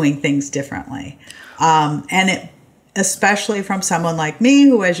doing things differently. And it, especially from someone like me,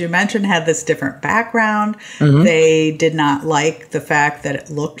 who, as you mentioned, had this different background, they did not like the fact that it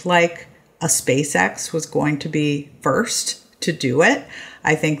looked like a SpaceX was going to be first to do it.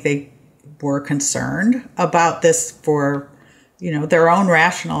 I think they were concerned about this for, their own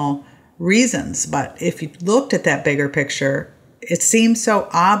rational reasons. But if you looked at that bigger picture, it seems so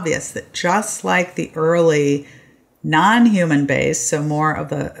obvious that just like the early non-human base, so more of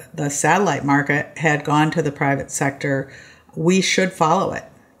the satellite market had gone to the private sector, we should follow it.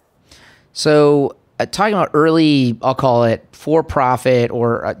 So talking about early, I'll call it for-profit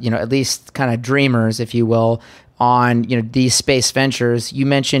or, at least kind of dreamers, if you will, on, these space ventures. You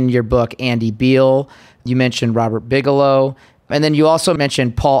mentioned your book, Andy Beal. You mentioned Robert Bigelow. And then you also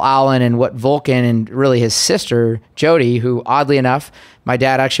mentioned Paul Allen and what Vulcan and really his sister, Jody, who oddly enough, my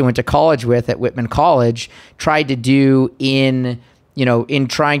dad actually went to college with at Whitman College, tried to do in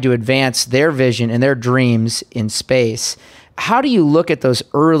trying to advance their vision and their dreams in space. How do you look at those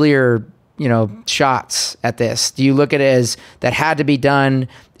earlier, shots at this? Do you look at it as that had to be done,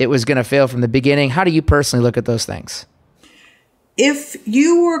 it was going to fail from the beginning? How do you personally look at those things? If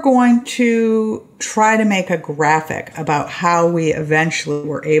you were going to try to make a graphic about how we eventually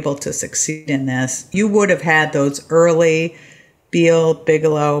were able to succeed in this, you would have had those early Beal,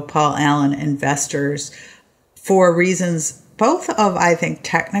 Bigelow, Paul Allen investors for reasons both of, I think,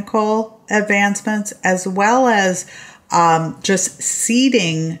 technical advancements as well as just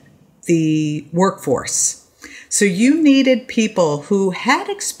seeding the workforce. So you needed people who had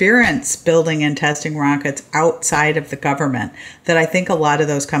experience building and testing rockets outside of the government that I think a lot of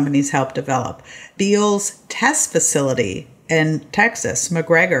those companies helped develop. Beal's test facility in Texas,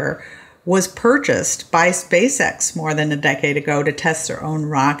 McGregor, was purchased by SpaceX more than a decade ago to test their own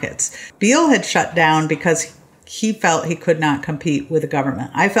rockets. Beal had shut down because he felt he could not compete with the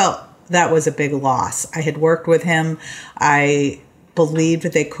government. I felt that was a big loss. I had worked with him. I believed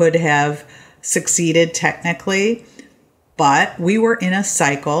that they could have succeeded technically, but we were in a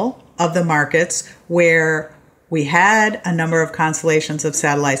cycle of the markets where we had a number of constellations of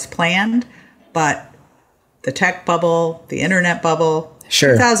satellites planned, but the tech bubble, the internet bubble,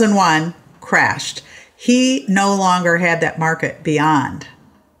 2001 crashed. He no longer had that market beyond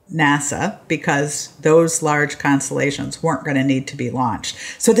NASA because those large constellations weren't going to need to be launched.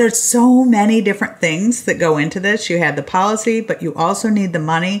 So there's so many different things that go into this. You had the policy, but you also need the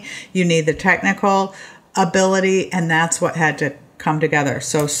money. You need the technical ability, and that's what had to come together.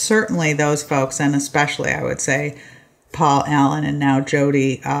 So certainly those folks, and especially I would say Paul Allen and now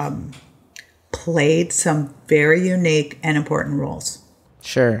Jody, played some very unique and important roles.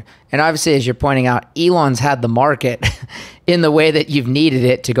 Sure. And obviously, as you're pointing out, Elon's had the market in the way that you've needed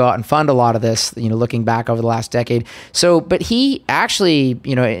it to go out and fund a lot of this, looking back over the last decade. So, but he actually,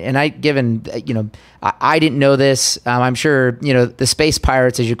 and I didn't know this. I'm sure, the space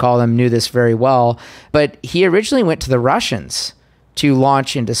pirates, as you call them, knew this very well. But he originally went to the Russians to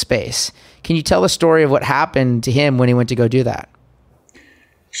launch into space. Can you tell the story of what happened to him when he went to go do that?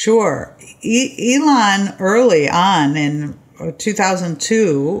 Sure. Elon, early on in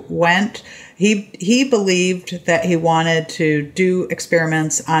 2002, he believed that he wanted to do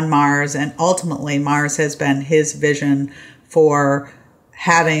experiments on Mars, and ultimately Mars has been his vision for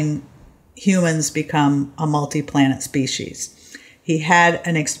having humans become a multi-planet species. He had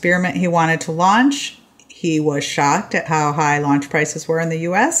an experiment he wanted to launch. He was shocked at how high launch prices were in the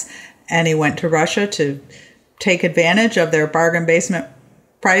US, and he went to Russia to take advantage of their bargain basement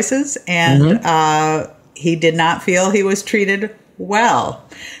prices, and he did not feel he was treated well.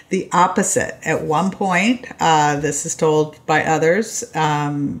 The opposite. At one point, this is told by others,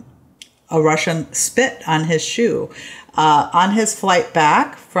 a Russian spit on his shoe. On his flight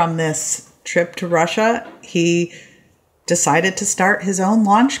back from this trip to Russia, he decided to start his own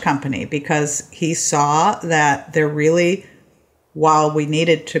launch company because he saw that there really, while we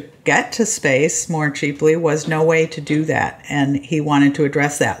needed to get to space more cheaply, was no way to do that. And he wanted to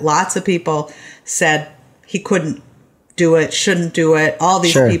address that. Lots of people said he couldn't do it, shouldn't do it. All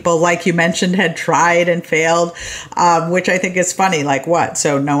these people, like you mentioned, had tried and failed, which I think is funny. Like, what?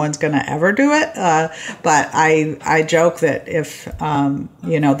 So no one's going to ever do it? But I joke that if,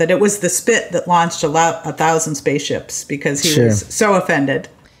 that it was the spit that launched 1,000 spaceships because he was so offended.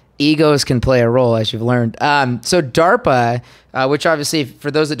 Egos can play a role, as you've learned. So DARPA, which obviously, for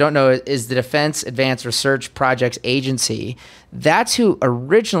those that don't know, is the Defense Advanced Research Projects Agency. That's who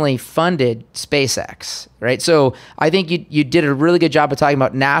originally funded SpaceX, right? So I think you did a really good job of talking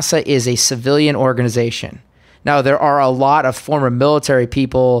about NASA is a civilian organization. Now, there are a lot of former military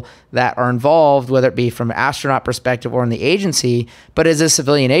people that are involved, whether it be from an astronaut perspective or in the agency, but as a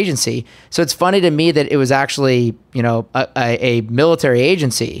civilian agency. So it's funny to me that it was actually, a military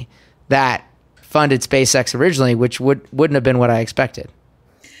agency that funded SpaceX originally, which wouldn't have been what I expected.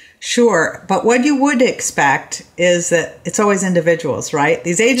 Sure. But what you would expect is that it's always individuals, right?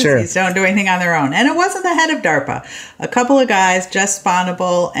 These agencies don't do anything on their own. And it wasn't the head of DARPA. A couple of guys, Jess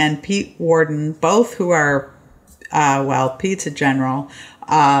Sponable and Pete Worden, both who are, Pete's a general,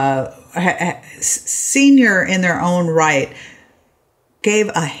 senior in their own right, gave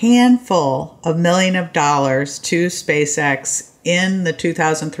a handful of $1 million to SpaceX in the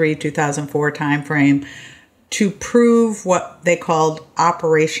 2003-2004 timeframe to prove what they called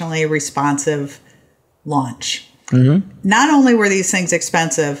operationally responsive launch. Not only were these things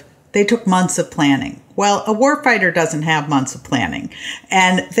expensive, they took months of planning. Well, a warfighter doesn't have months of planning.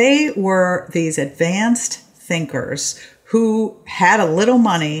 And they were these advanced thinkers who had a little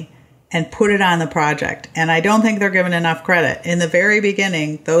money and put it on the project. And I don't think they're given enough credit. In the very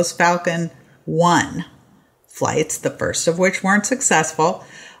beginning, those Falcon 1 flights, the first of which weren't successful,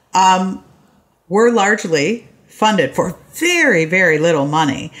 were largely funded for very, very little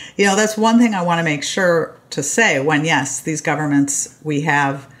money. You know, that's one thing I want to make sure to say when, yes, these governments, we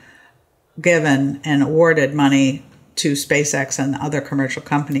have given and awarded money to SpaceX and other commercial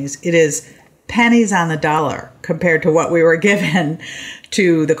companies. It is pennies on the dollar compared to what we were given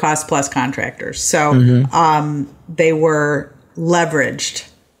to the cost plus contractors. So they were leveraged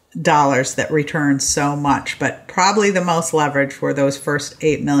dollars that returned so much, but probably the most leveraged were those first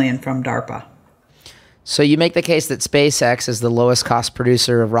 $8 million from DARPA. So you make the case that SpaceX is the lowest cost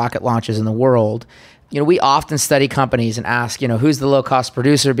producer of rocket launches in the world. You know, we often study companies and ask, you know, who's the low cost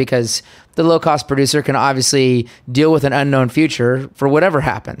producer, because the low cost producer can obviously deal with an unknown future for whatever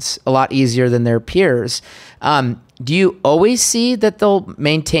happens a lot easier than their peers. Do you always see that they'll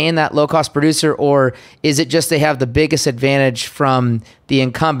maintain that low cost producer, or is it just they have the biggest advantage from the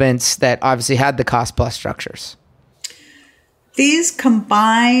incumbents that obviously had the cost plus structures? These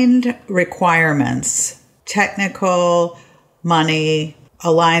combined requirements, technical, money,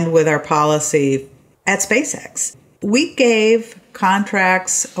 aligned with our policy at SpaceX, we gave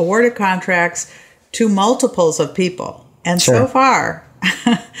contracts, awarded contracts to multiples of people. And so far,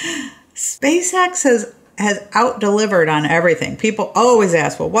 SpaceX has out-delivered on everything. People always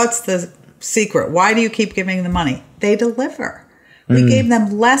ask, well, what's the secret? Why do you keep giving the money? They deliver. We gave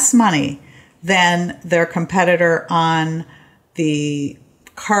them less money than their competitor on the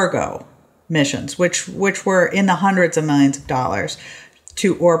cargo missions, which were in the hundreds of millions of dollars,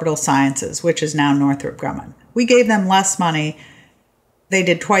 to Orbital Sciences, which is now Northrop Grumman. We gave them less money. They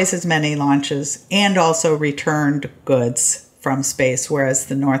did twice as many launches and also returned goods from space, whereas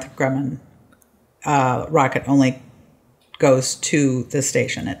the Northrop Grumman rocket only goes to the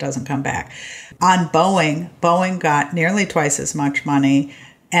station. It doesn't come back. On Boeing got nearly twice as much money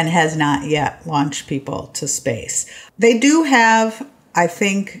and has not yet launched people to space. They do have, I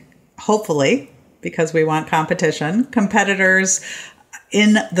think, hopefully, because we want competition, competitors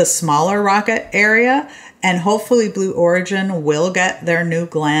in the smaller rocket area, and hopefully Blue Origin will get their New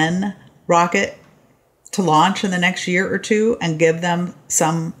Glenn rocket to launch in the next year or two and give them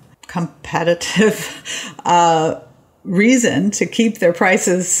some competitive reason to keep their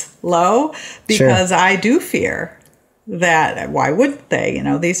prices low, because I do fear that, why wouldn't they? You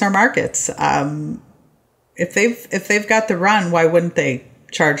know, these are markets. If they've got the run, why wouldn't they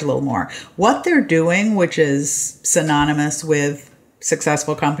charge a little more? What they're doing, which is synonymous with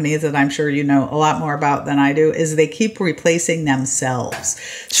successful companies that I'm sure you know a lot more about than I do, is they keep replacing themselves.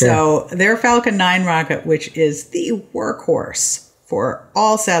 So their Falcon 9 rocket, which is the workhorse for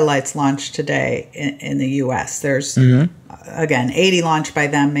all satellites launched today in the U.S. There's, again, 80 launched by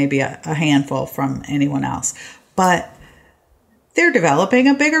them, maybe a handful from anyone else. But they're developing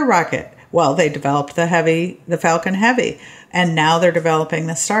a bigger rocket. Well, they developed the Falcon Heavy, and now they're developing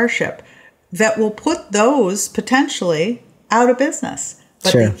the Starship that will put those potentially out of business.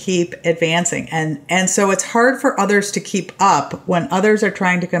 But they keep advancing. And so it's hard for others to keep up when others are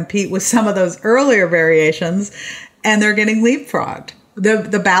trying to compete with some of those earlier variations, and they're getting leapfrogged.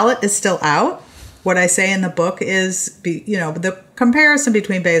 The ballot is still out. What I say in the book is, the comparison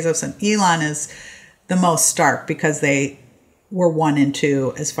between Bezos and Elon is the most stark, because they were 1 and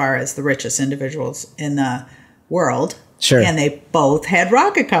 2 as far as the richest individuals in the world. And they both had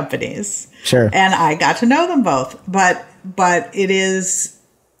rocket companies. And I got to know them both. But it is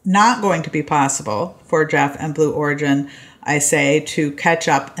not going to be possible for Jeff and Blue Origin, I say, to catch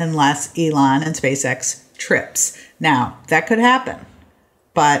up unless Elon and SpaceX trips. Now, that could happen,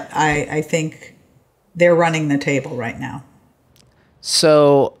 but I think they're running the table right now.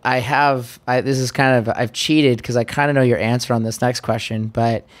 So I've cheated because I kind of know your answer on this next question,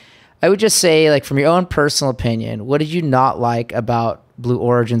 but I would just say, like, from your own personal opinion, what did you not like about Blue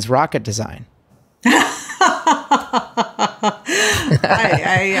Origin's rocket design?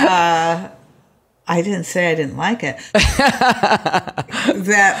 I didn't say I didn't like it.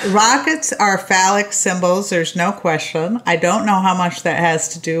 That rockets are phallic symbols, there's no question. I don't know how much that has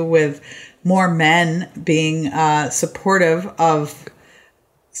to do with more men being supportive of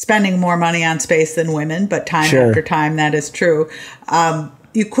spending more money on space than women, but time after time that is true.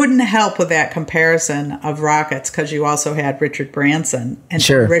 you couldn't help with that comparison of rockets because you also had Richard Branson. And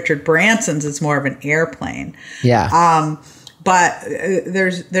Sure. Richard Branson's is more of an airplane. Yeah. But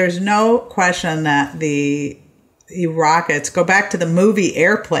there's no question that the rockets, go back to the movie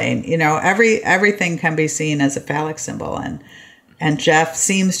Airplane, everything can be seen as a phallic symbol. And Jeff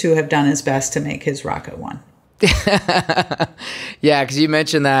seems to have done his best to make his rocket one. Yeah, because you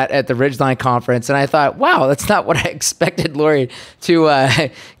mentioned that at the Ridgeline conference, and I thought, wow, that's not what I expected Lori to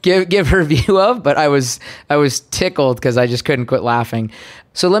give her view of, but I was tickled because I just couldn't quit laughing.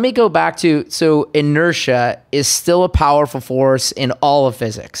 So let me go back to, inertia is still a powerful force in all of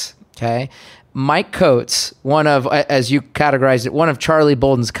physics, okay? Mike Coates, one of, as you categorized it, one of Charlie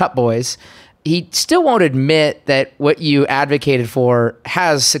Bolden's cut boys, he still won't admit that what you advocated for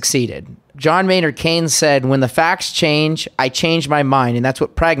has succeeded. John Maynard Keynes said, when the facts change, I change my mind. And that's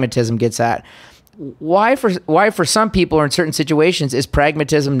what pragmatism gets at. Why for some people or in certain situations is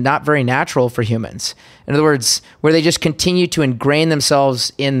pragmatism not very natural for humans? In other words, where they just continue to ingrain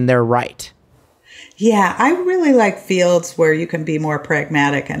themselves in their right. Yeah, I really like fields where you can be more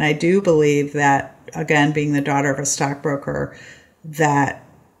pragmatic. And I do believe that, again, being the daughter of a stockbroker, that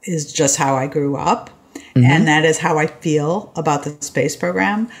is just how I grew up. Mm-hmm. And that is how I feel about the space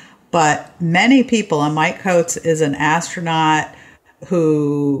program. But many people, and Mike Coates is an astronaut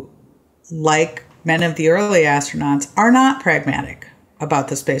who, like many of the early astronauts, are not pragmatic about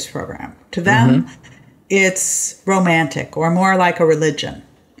the space program. To them, it's romantic or more like a religion.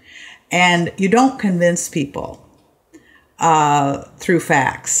 And you don't convince people through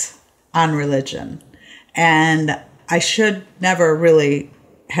facts on religion. And I should never really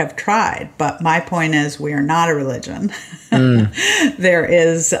have tried, but my point is we are not a religion. There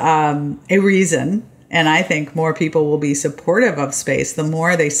is a reason, and I think more people will be supportive of space the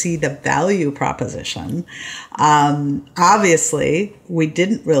more they see the value proposition. Obviously, we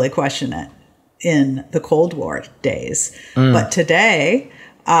didn't really question it in the Cold War days, but today,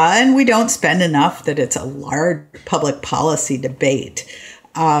 and we don't spend enough that it's a large public policy debate.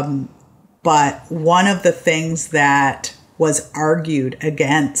 But one of the things that was argued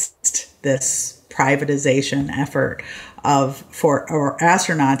against this privatization effort for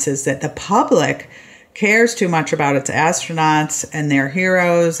astronauts is that the public cares too much about its astronauts and their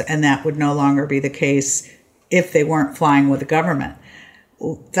heroes, and that would no longer be the case if they weren't flying with the government.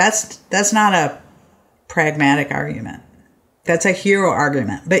 That's not a pragmatic argument. That's a hero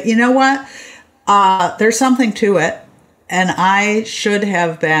argument. But you know what? There's something to it. And I should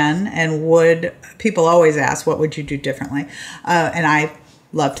have been and would, people always ask, what would you do differently? And I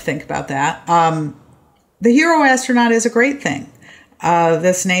love to think about that. The hero astronaut is a great thing.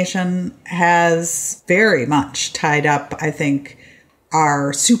 This nation has very much tied up, I think,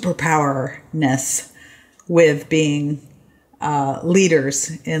 our superpower-ness with being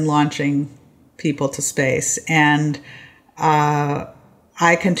leaders in launching people to space. And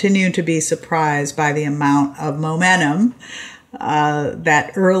I continue to be surprised by the amount of momentum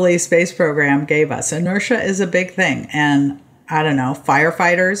that early space program gave us. Inertia is a big thing. And I don't know,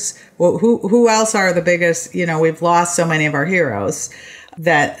 firefighters, well, who else are the biggest? We've lost so many of our heroes,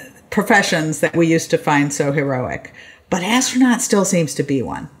 that professions that we used to find so heroic. But astronaut still seems to be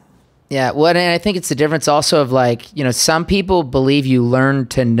one. Yeah, well, and I think it's the difference also of some people believe you learn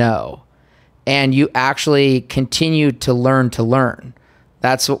to know, and you actually continue to learn.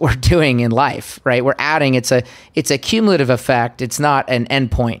 That's what we're doing in life, right? We're adding, it's a cumulative effect. It's not an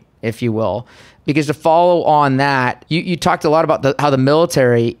endpoint, if you will. Because to follow on that, you talked a lot about how the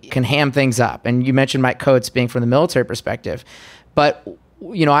military can ham things up. And you mentioned Mike Coates being from the military perspective. But,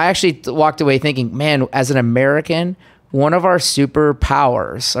 I actually walked away thinking, man, as an American, one of our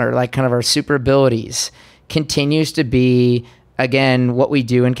superpowers, or like kind of our super abilities, continues to be, again, what we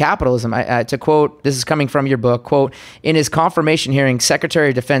do in capitalism. To quote, this is coming from your book, quote, in his confirmation hearing, Secretary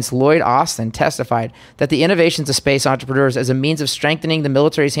of Defense Lloyd Austin testified that the innovations of space entrepreneurs as a means of strengthening the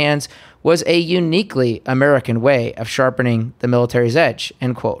military's hands was a uniquely American way of sharpening the military's edge,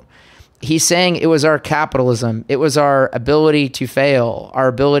 end quote. He's saying it was our capitalism, it was our ability to fail, our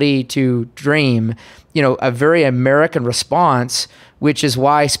ability to dream, a very American response, which is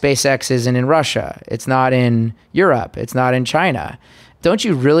why SpaceX isn't in Russia. It's not in Europe. It's not in China. Don't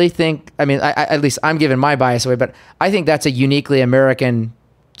you really think, at least I'm giving my bias away, but I think that's a uniquely American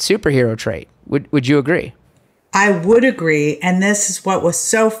superhero trait. Would you agree? I would agree. And this is what was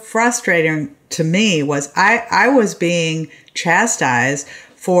so frustrating to me was I was being chastised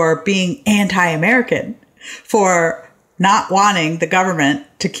for being anti-American, for not wanting the government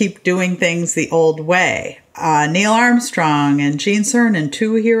to keep doing things the old way. Neil Armstrong and Gene Cernan,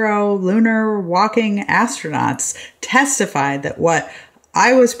 two hero lunar walking astronauts, testified that what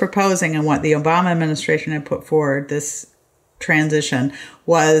I was proposing, and what the Obama administration had put forward, this transition,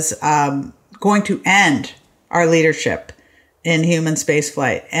 was going to end our leadership in human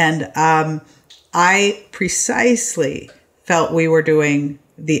spaceflight. And I precisely felt we were doing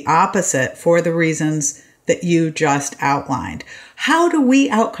the opposite for the reasons that you just outlined. How do we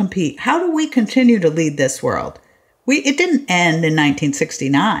outcompete? How do we continue to lead this world? It didn't end in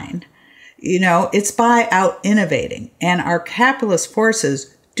 1969. It's by out innovating, and our capitalist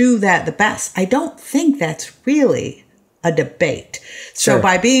forces do that the best. I don't think that's really a debate. Sure. So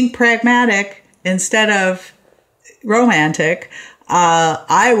by being pragmatic instead of romantic,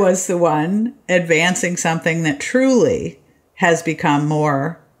 I was the one advancing something that truly has become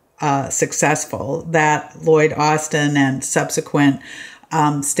more successful, that Lloyd Austin and subsequent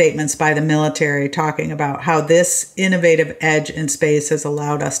statements by the military talking about how this innovative edge in space has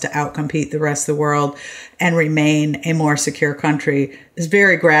allowed us to outcompete the rest of the world and remain a more secure country is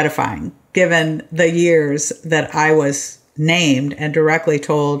very gratifying, given the years that I was named and directly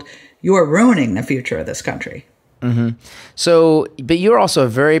told, you're ruining the future of this country. Mm-hmm. So, but you're also a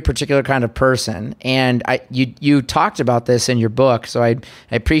very particular kind of person, and you talked about this in your book. So I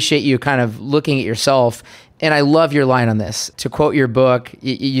appreciate you kind of looking at yourself, and I love your line on this. To quote your book,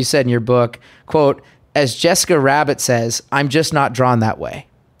 you said in your book, quote, "As Jessica Rabbit says, I'm just not drawn that way,"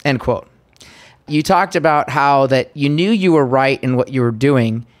 end quote. You talked about how that you knew you were right in what you were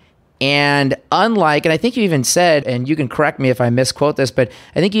doing. And unlike, and I think you even said, and you can correct me if I misquote this, but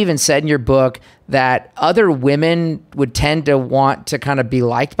I think you even said in your book that other women would tend to want to kind of be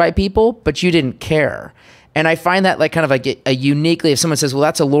liked by people, but you didn't care. And I find that like kind of like a uniquely, if someone says, well,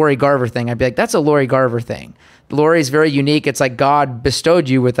 that's a Lori Garver thing, I'd be like, that's a Lori Garver thing. Lori's very unique. It's like God bestowed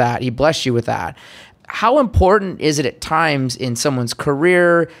you with that. He blessed you with that. How important is it at times in someone's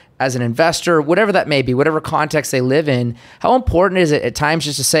career, as an investor, whatever that may be, whatever context they live in, how important is it at times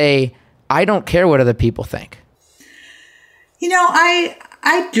just to say, I don't care what other people think?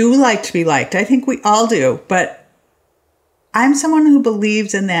 I do like to be liked. I think we all do, but I'm someone who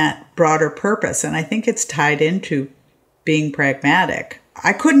believes in that broader purpose, and I think it's tied into being pragmatic.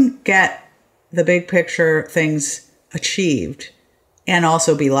 I couldn't get the big picture things achieved and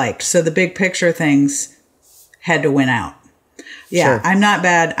also be liked. So the big picture things had to win out. Yeah, sure. I'm not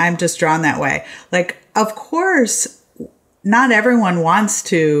bad. I'm just drawn that way. Like, of course, not everyone wants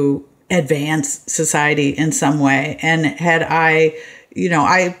to advance society in some way. And had I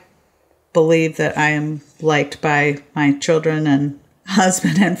believe that I am liked by my children and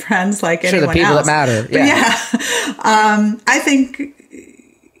husband and friends like anyone else. Sure, the people that matter. Yeah. I think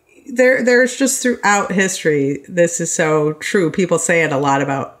there's just throughout history, this is so true. People say it a lot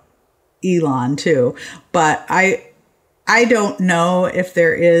about Elon too, but I don't know if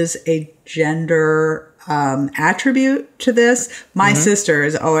there is a gender attribute to this. My sister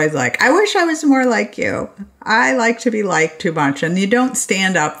is always like, I wish I was more like you. I like to be liked too much. And you don't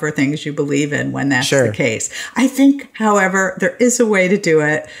stand up for things you believe in when that's the case. I think, however, there is a way to do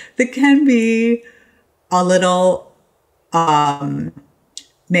it that can be a little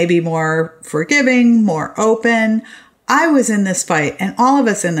maybe more forgiving, more open. I was in this fight, and all of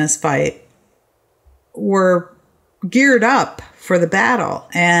us in this fight were geared up for the battle.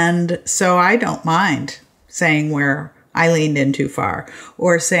 And so I don't mind saying where I leaned in too far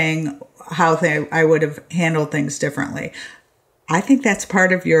or saying how I would have handled things differently. I think that's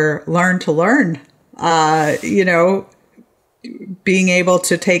part of your learn to learn, being able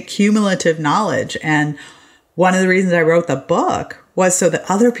to take cumulative knowledge. And one of the reasons I wrote the book was so that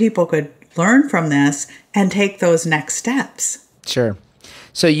other people could learn from this and take those next steps. Sure.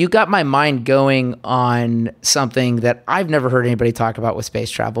 So you got my mind going on something that I've never heard anybody talk about with space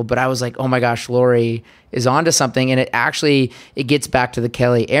travel, but I was like, oh my gosh, Lori is onto something. And it gets back to the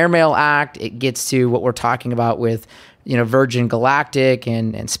Kelly Airmail Act. It gets to what we're talking about with, Virgin Galactic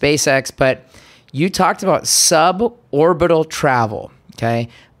and SpaceX. But you talked about suborbital travel. Okay.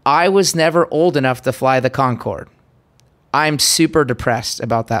 I was never old enough to fly the Concorde. I'm super depressed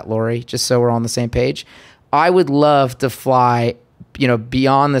about that, Lori, just so we're on the same page. I would love to fly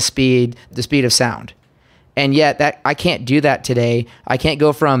beyond the speed of sound. And yet that I can't do that today. I can't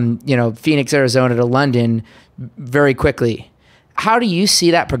go from, Phoenix, Arizona to London very quickly. How do you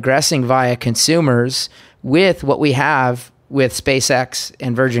see that progressing via consumers with what we have with SpaceX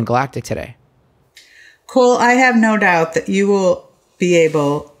and Virgin Galactic today? Cole, I have no doubt that you will be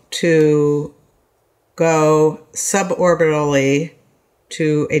able to go suborbitally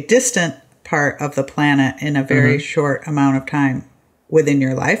to a distant part of the planet in a very short amount of time within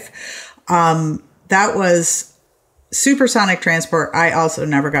your life. That was supersonic transport. I also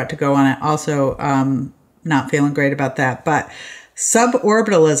never got to go on it. Also, not feeling great about that. But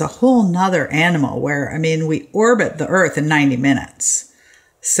Suborbital is a whole nother animal where, I mean, we orbit the Earth in 90 minutes.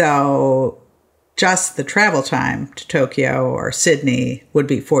 So just the travel time to Tokyo or Sydney would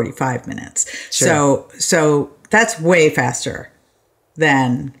be 45 minutes. Sure. So that's way faster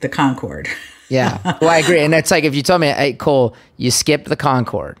than the Concorde. Yeah. Well, I agree. And it's like, if you told me, hey, Cole, you skipped the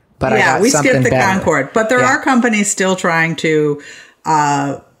Concorde, but we skipped the better. Concorde, but there are companies still trying to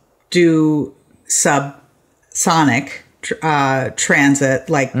do subsonic transit,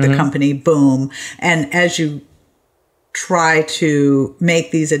 like the company Boom. And as you try to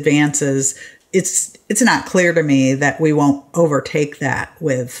make these advances, it's not clear to me that we won't overtake that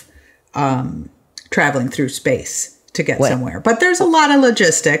with traveling through space to get somewhere. But there's a lot of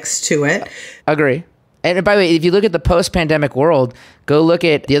logistics to it. Agree. And by the way, if you look at the post-pandemic world, go look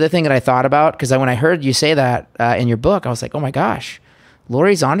at the other thing that I thought about, because when I heard you say that in your book, I was like, oh my gosh,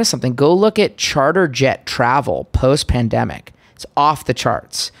 Lori's onto something. Go look at charter jet travel post-pandemic. It's off the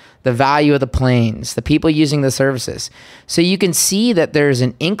charts. The value of the planes, the people using the services. So you can see that there's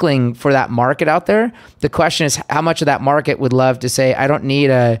an inkling for that market out there. The question is how much of that market would love to say, I don't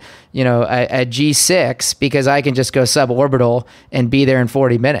need a G6 because I can just go suborbital and be there in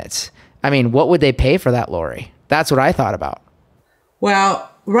 40 minutes. I mean, what would they pay for that, Lori? That's what I thought about.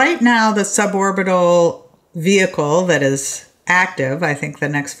 Well, right now, the suborbital vehicle that is active, I think the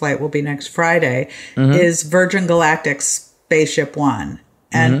next flight will be next Friday, is Virgin Galactic's Spaceship One.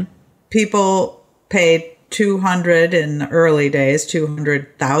 And people paid $200 in the early days,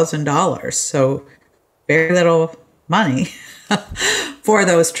 $200,000. So very little money for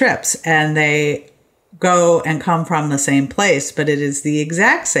those trips. And they go and come from the same place, but it is the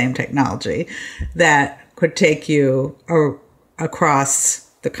exact same technology that could take you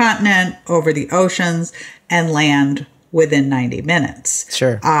across the continent, over the oceans, and land within 90 minutes.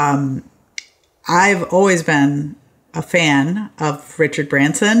 Sure. I've always been a fan of Richard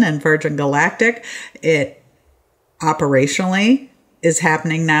Branson and Virgin Galactic. It operationally is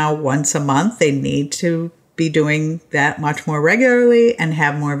happening now once a month. They need to be doing that much more regularly and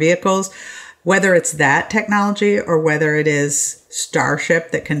have more vehicles. Whether it's that technology or whether it is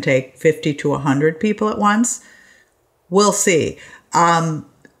Starship that can take 50 to 100 people at once, we'll see.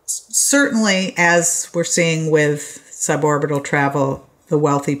 Certainly, as we're seeing with suborbital travel, the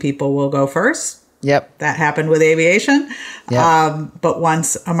wealthy people will go first. Yep. That happened with aviation. Yep. But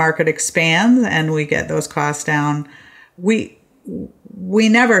once a market expands and we get those costs down, we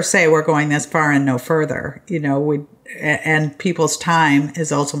never say we're going this far and no further. And people's time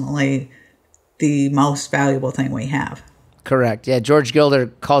is ultimately the most valuable thing we have. Correct. Yeah. George Gilder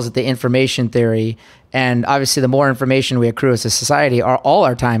calls it the information theory. And obviously, the more information we accrue as a society, all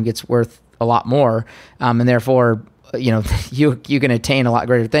our time gets worth a lot more. And therefore, you can attain a lot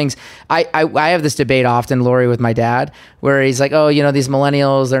greater things. I have this debate often, Lori, with my dad, where he's like, oh, these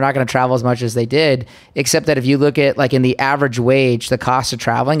millennials, they're not going to travel as much as they did, except that if you look at like in the average wage, the cost of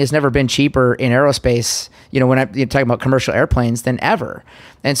traveling has never been cheaper in aerospace, when I'm talking about commercial airplanes, than ever.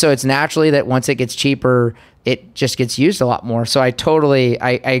 And so it's naturally that once it gets cheaper, it just gets used a lot more. So I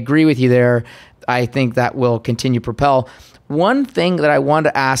agree with you there. I think that will continue to propel. One thing that I wanted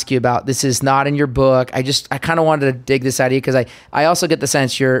to ask you about, this is not in your book. I kind of wanted to dig this out of you because I also get the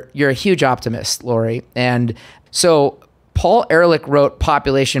sense you're a huge optimist, Lori. And so Paul Ehrlich wrote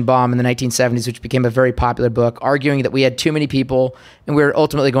Population Bomb in the 1970s, which became a very popular book, arguing that we had too many people and we were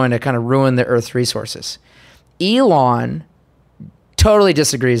ultimately going to kind of ruin the Earth's resources. Elon totally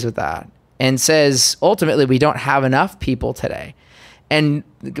disagrees with that and says, ultimately, we don't have enough people today. And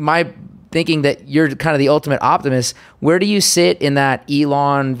my thinking that you're kind of the ultimate optimist, where do you sit in that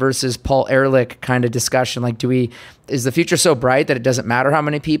Elon versus Paul Ehrlich kind of discussion? Like, is the future so bright that it doesn't matter how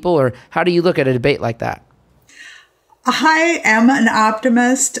many people, or how do you look at a debate like that? I am an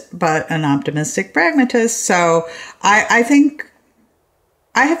optimist, but an optimistic pragmatist. So I think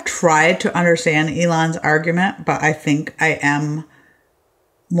I have tried to understand Elon's argument, but I think I am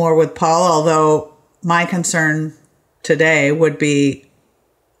more with Paul, although my concern today would be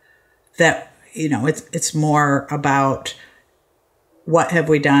that, it's more about what have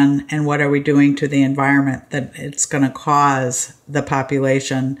we done and what are we doing to the environment that it's going to cause the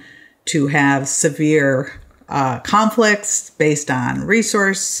population to have severe conflicts based on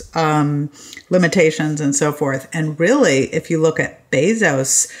resource limitations and so forth. And really, if you look at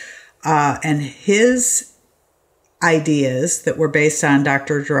Bezos and his ideas that were based on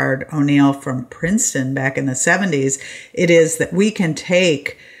Dr. Gerard O'Neill from Princeton back in the 70s, it is that we can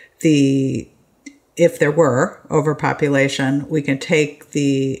take if there were overpopulation, we can take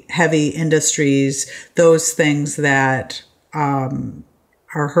the heavy industries, those things that are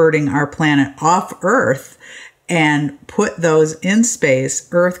hurting our planet off Earth, and put those in space,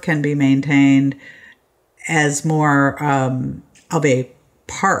 Earth can be maintained as more of a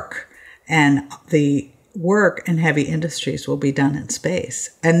park, and the work and heavy industries will be done in space.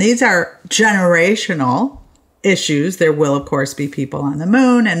 And these are generational issues. There will, of course, be people on the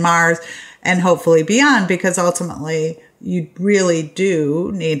moon and Mars and hopefully beyond, because ultimately you really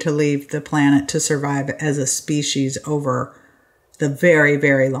do need to leave the planet to survive as a species over the very,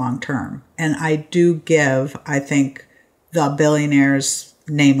 very long term. And I do give, I think, the billionaires,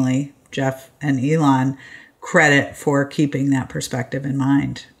 namely Jeff and Elon, credit for keeping that perspective in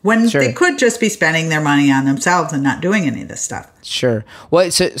mind when they could just be spending their money on themselves and not doing any of this stuff. Sure.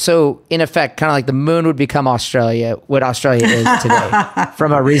 Well, so in effect, kind of like the moon would become Australia, what Australia is today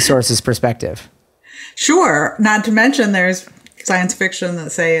from a resources perspective. Sure. Not to mention there's science fiction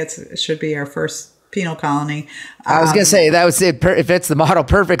that say it should be our first penal colony. I was going to say that it fits the model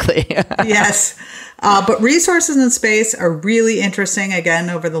perfectly. Yes. But resources in space are really interesting,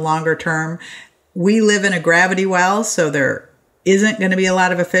 again, over the longer term. We live in a gravity well, so there isn't going to be a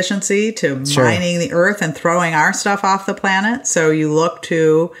lot of efficiency to mining the Earth and throwing our stuff off the planet. So you look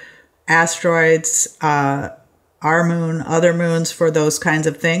to asteroids, our moon, other moons for those kinds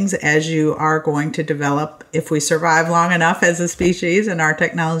of things as you are going to develop, if we survive long enough as a species and our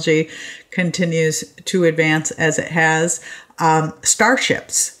technology continues to advance as it has,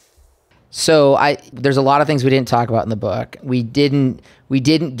 starships. So there's a lot of things we didn't talk about in the book. We didn't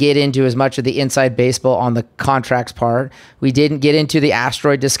get into as much of the inside baseball on the contracts part. We didn't get into the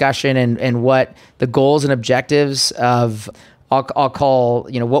asteroid discussion and what the goals and objectives of, I'll call,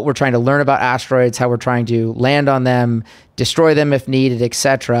 what we're trying to learn about asteroids, how we're trying to land on them, destroy them if needed,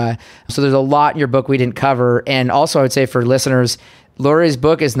 etc. So there's a lot in your book we didn't cover. And also I would say for listeners, Lori's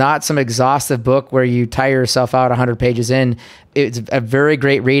book is not some exhaustive book where you tire yourself out 100 pages in. It's a very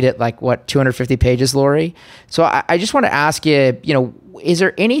great read at 250 pages, Lori. So I just want to ask you, is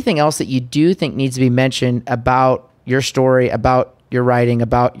there anything else that you do think needs to be mentioned about your story, about your writing,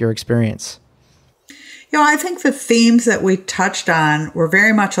 about your experience? I think the themes that we touched on were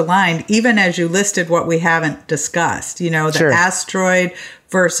very much aligned, even as you listed what we haven't discussed. The asteroid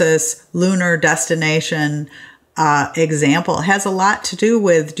versus lunar destination example has a lot to do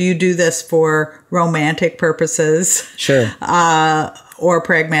with, do you do this for romantic purposes or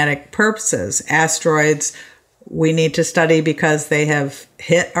pragmatic purposes? Asteroids we need to study because they have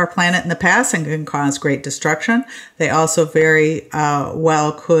hit our planet in the past and can cause great destruction. They also very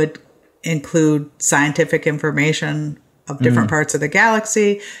well could include scientific information of different parts of the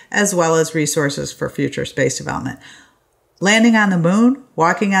galaxy, as well as resources for future space development. Landing on the moon,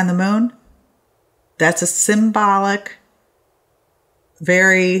 walking on the moon, that's a symbolic,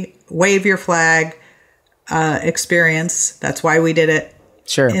 very wave your flag experience. That's why we did it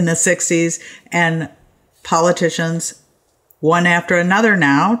in the 60s. And politicians, one after another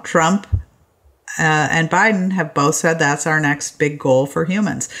now, Trump and Biden have both said that's our next big goal for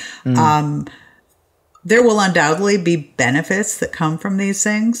humans. There will undoubtedly be benefits that come from these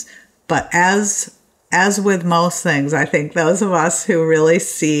things. But as with most things, I think those of us who really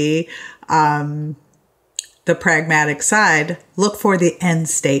see the pragmatic side look for the end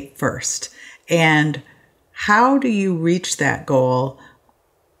state first. And how do you reach that goal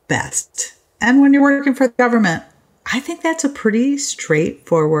best? And when you're working for the government, I think that's a pretty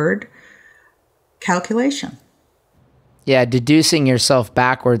straightforward calculation. Yeah, deducing yourself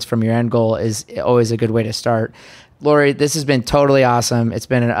backwards from your end goal is always a good way to start. Lori, this has been totally awesome. It's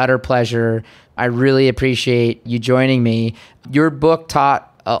been an utter pleasure. I really appreciate you joining me. Your book taught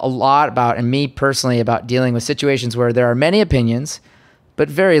a lot about, and me personally, about dealing with situations where there are many opinions, but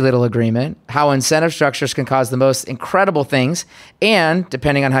very little agreement, how incentive structures can cause the most incredible things, and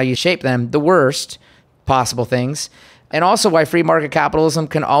depending on how you shape them, the worst possible things. And also why free market capitalism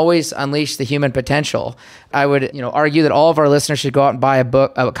can always unleash the human potential. I would, argue that all of our listeners should go out and buy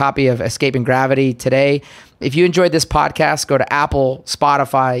a copy of Escaping Gravity today. If you enjoyed this podcast, go to Apple,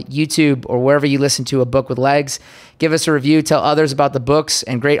 Spotify, YouTube, or wherever you listen to A Book with Legs. Give us a review, tell others about the books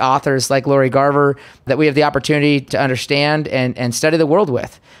and great authors like Lori Garver that we have the opportunity to understand and study the world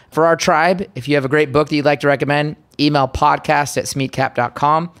with. For our tribe, if you have a great book that you'd like to recommend, email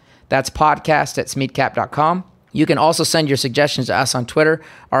podcast@smeetcap.com. That's podcast@smeetcap.com. You can also send your suggestions to us on Twitter.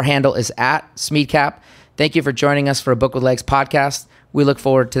 Our handle is @SmeetCap. Thank you for joining us for A Book with Legs podcast. We look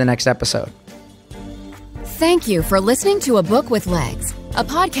forward to the next episode. Thank you for listening to A Book with Legs, a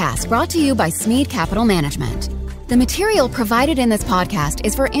podcast brought to you by Smeed Capital Management. The material provided in this podcast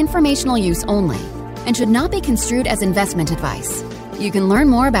is for informational use only and should not be construed as investment advice. You can learn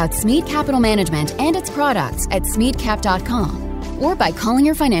more about Smeed Capital Management and its products at smeetcap.com or by calling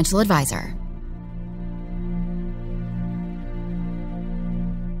your financial advisor.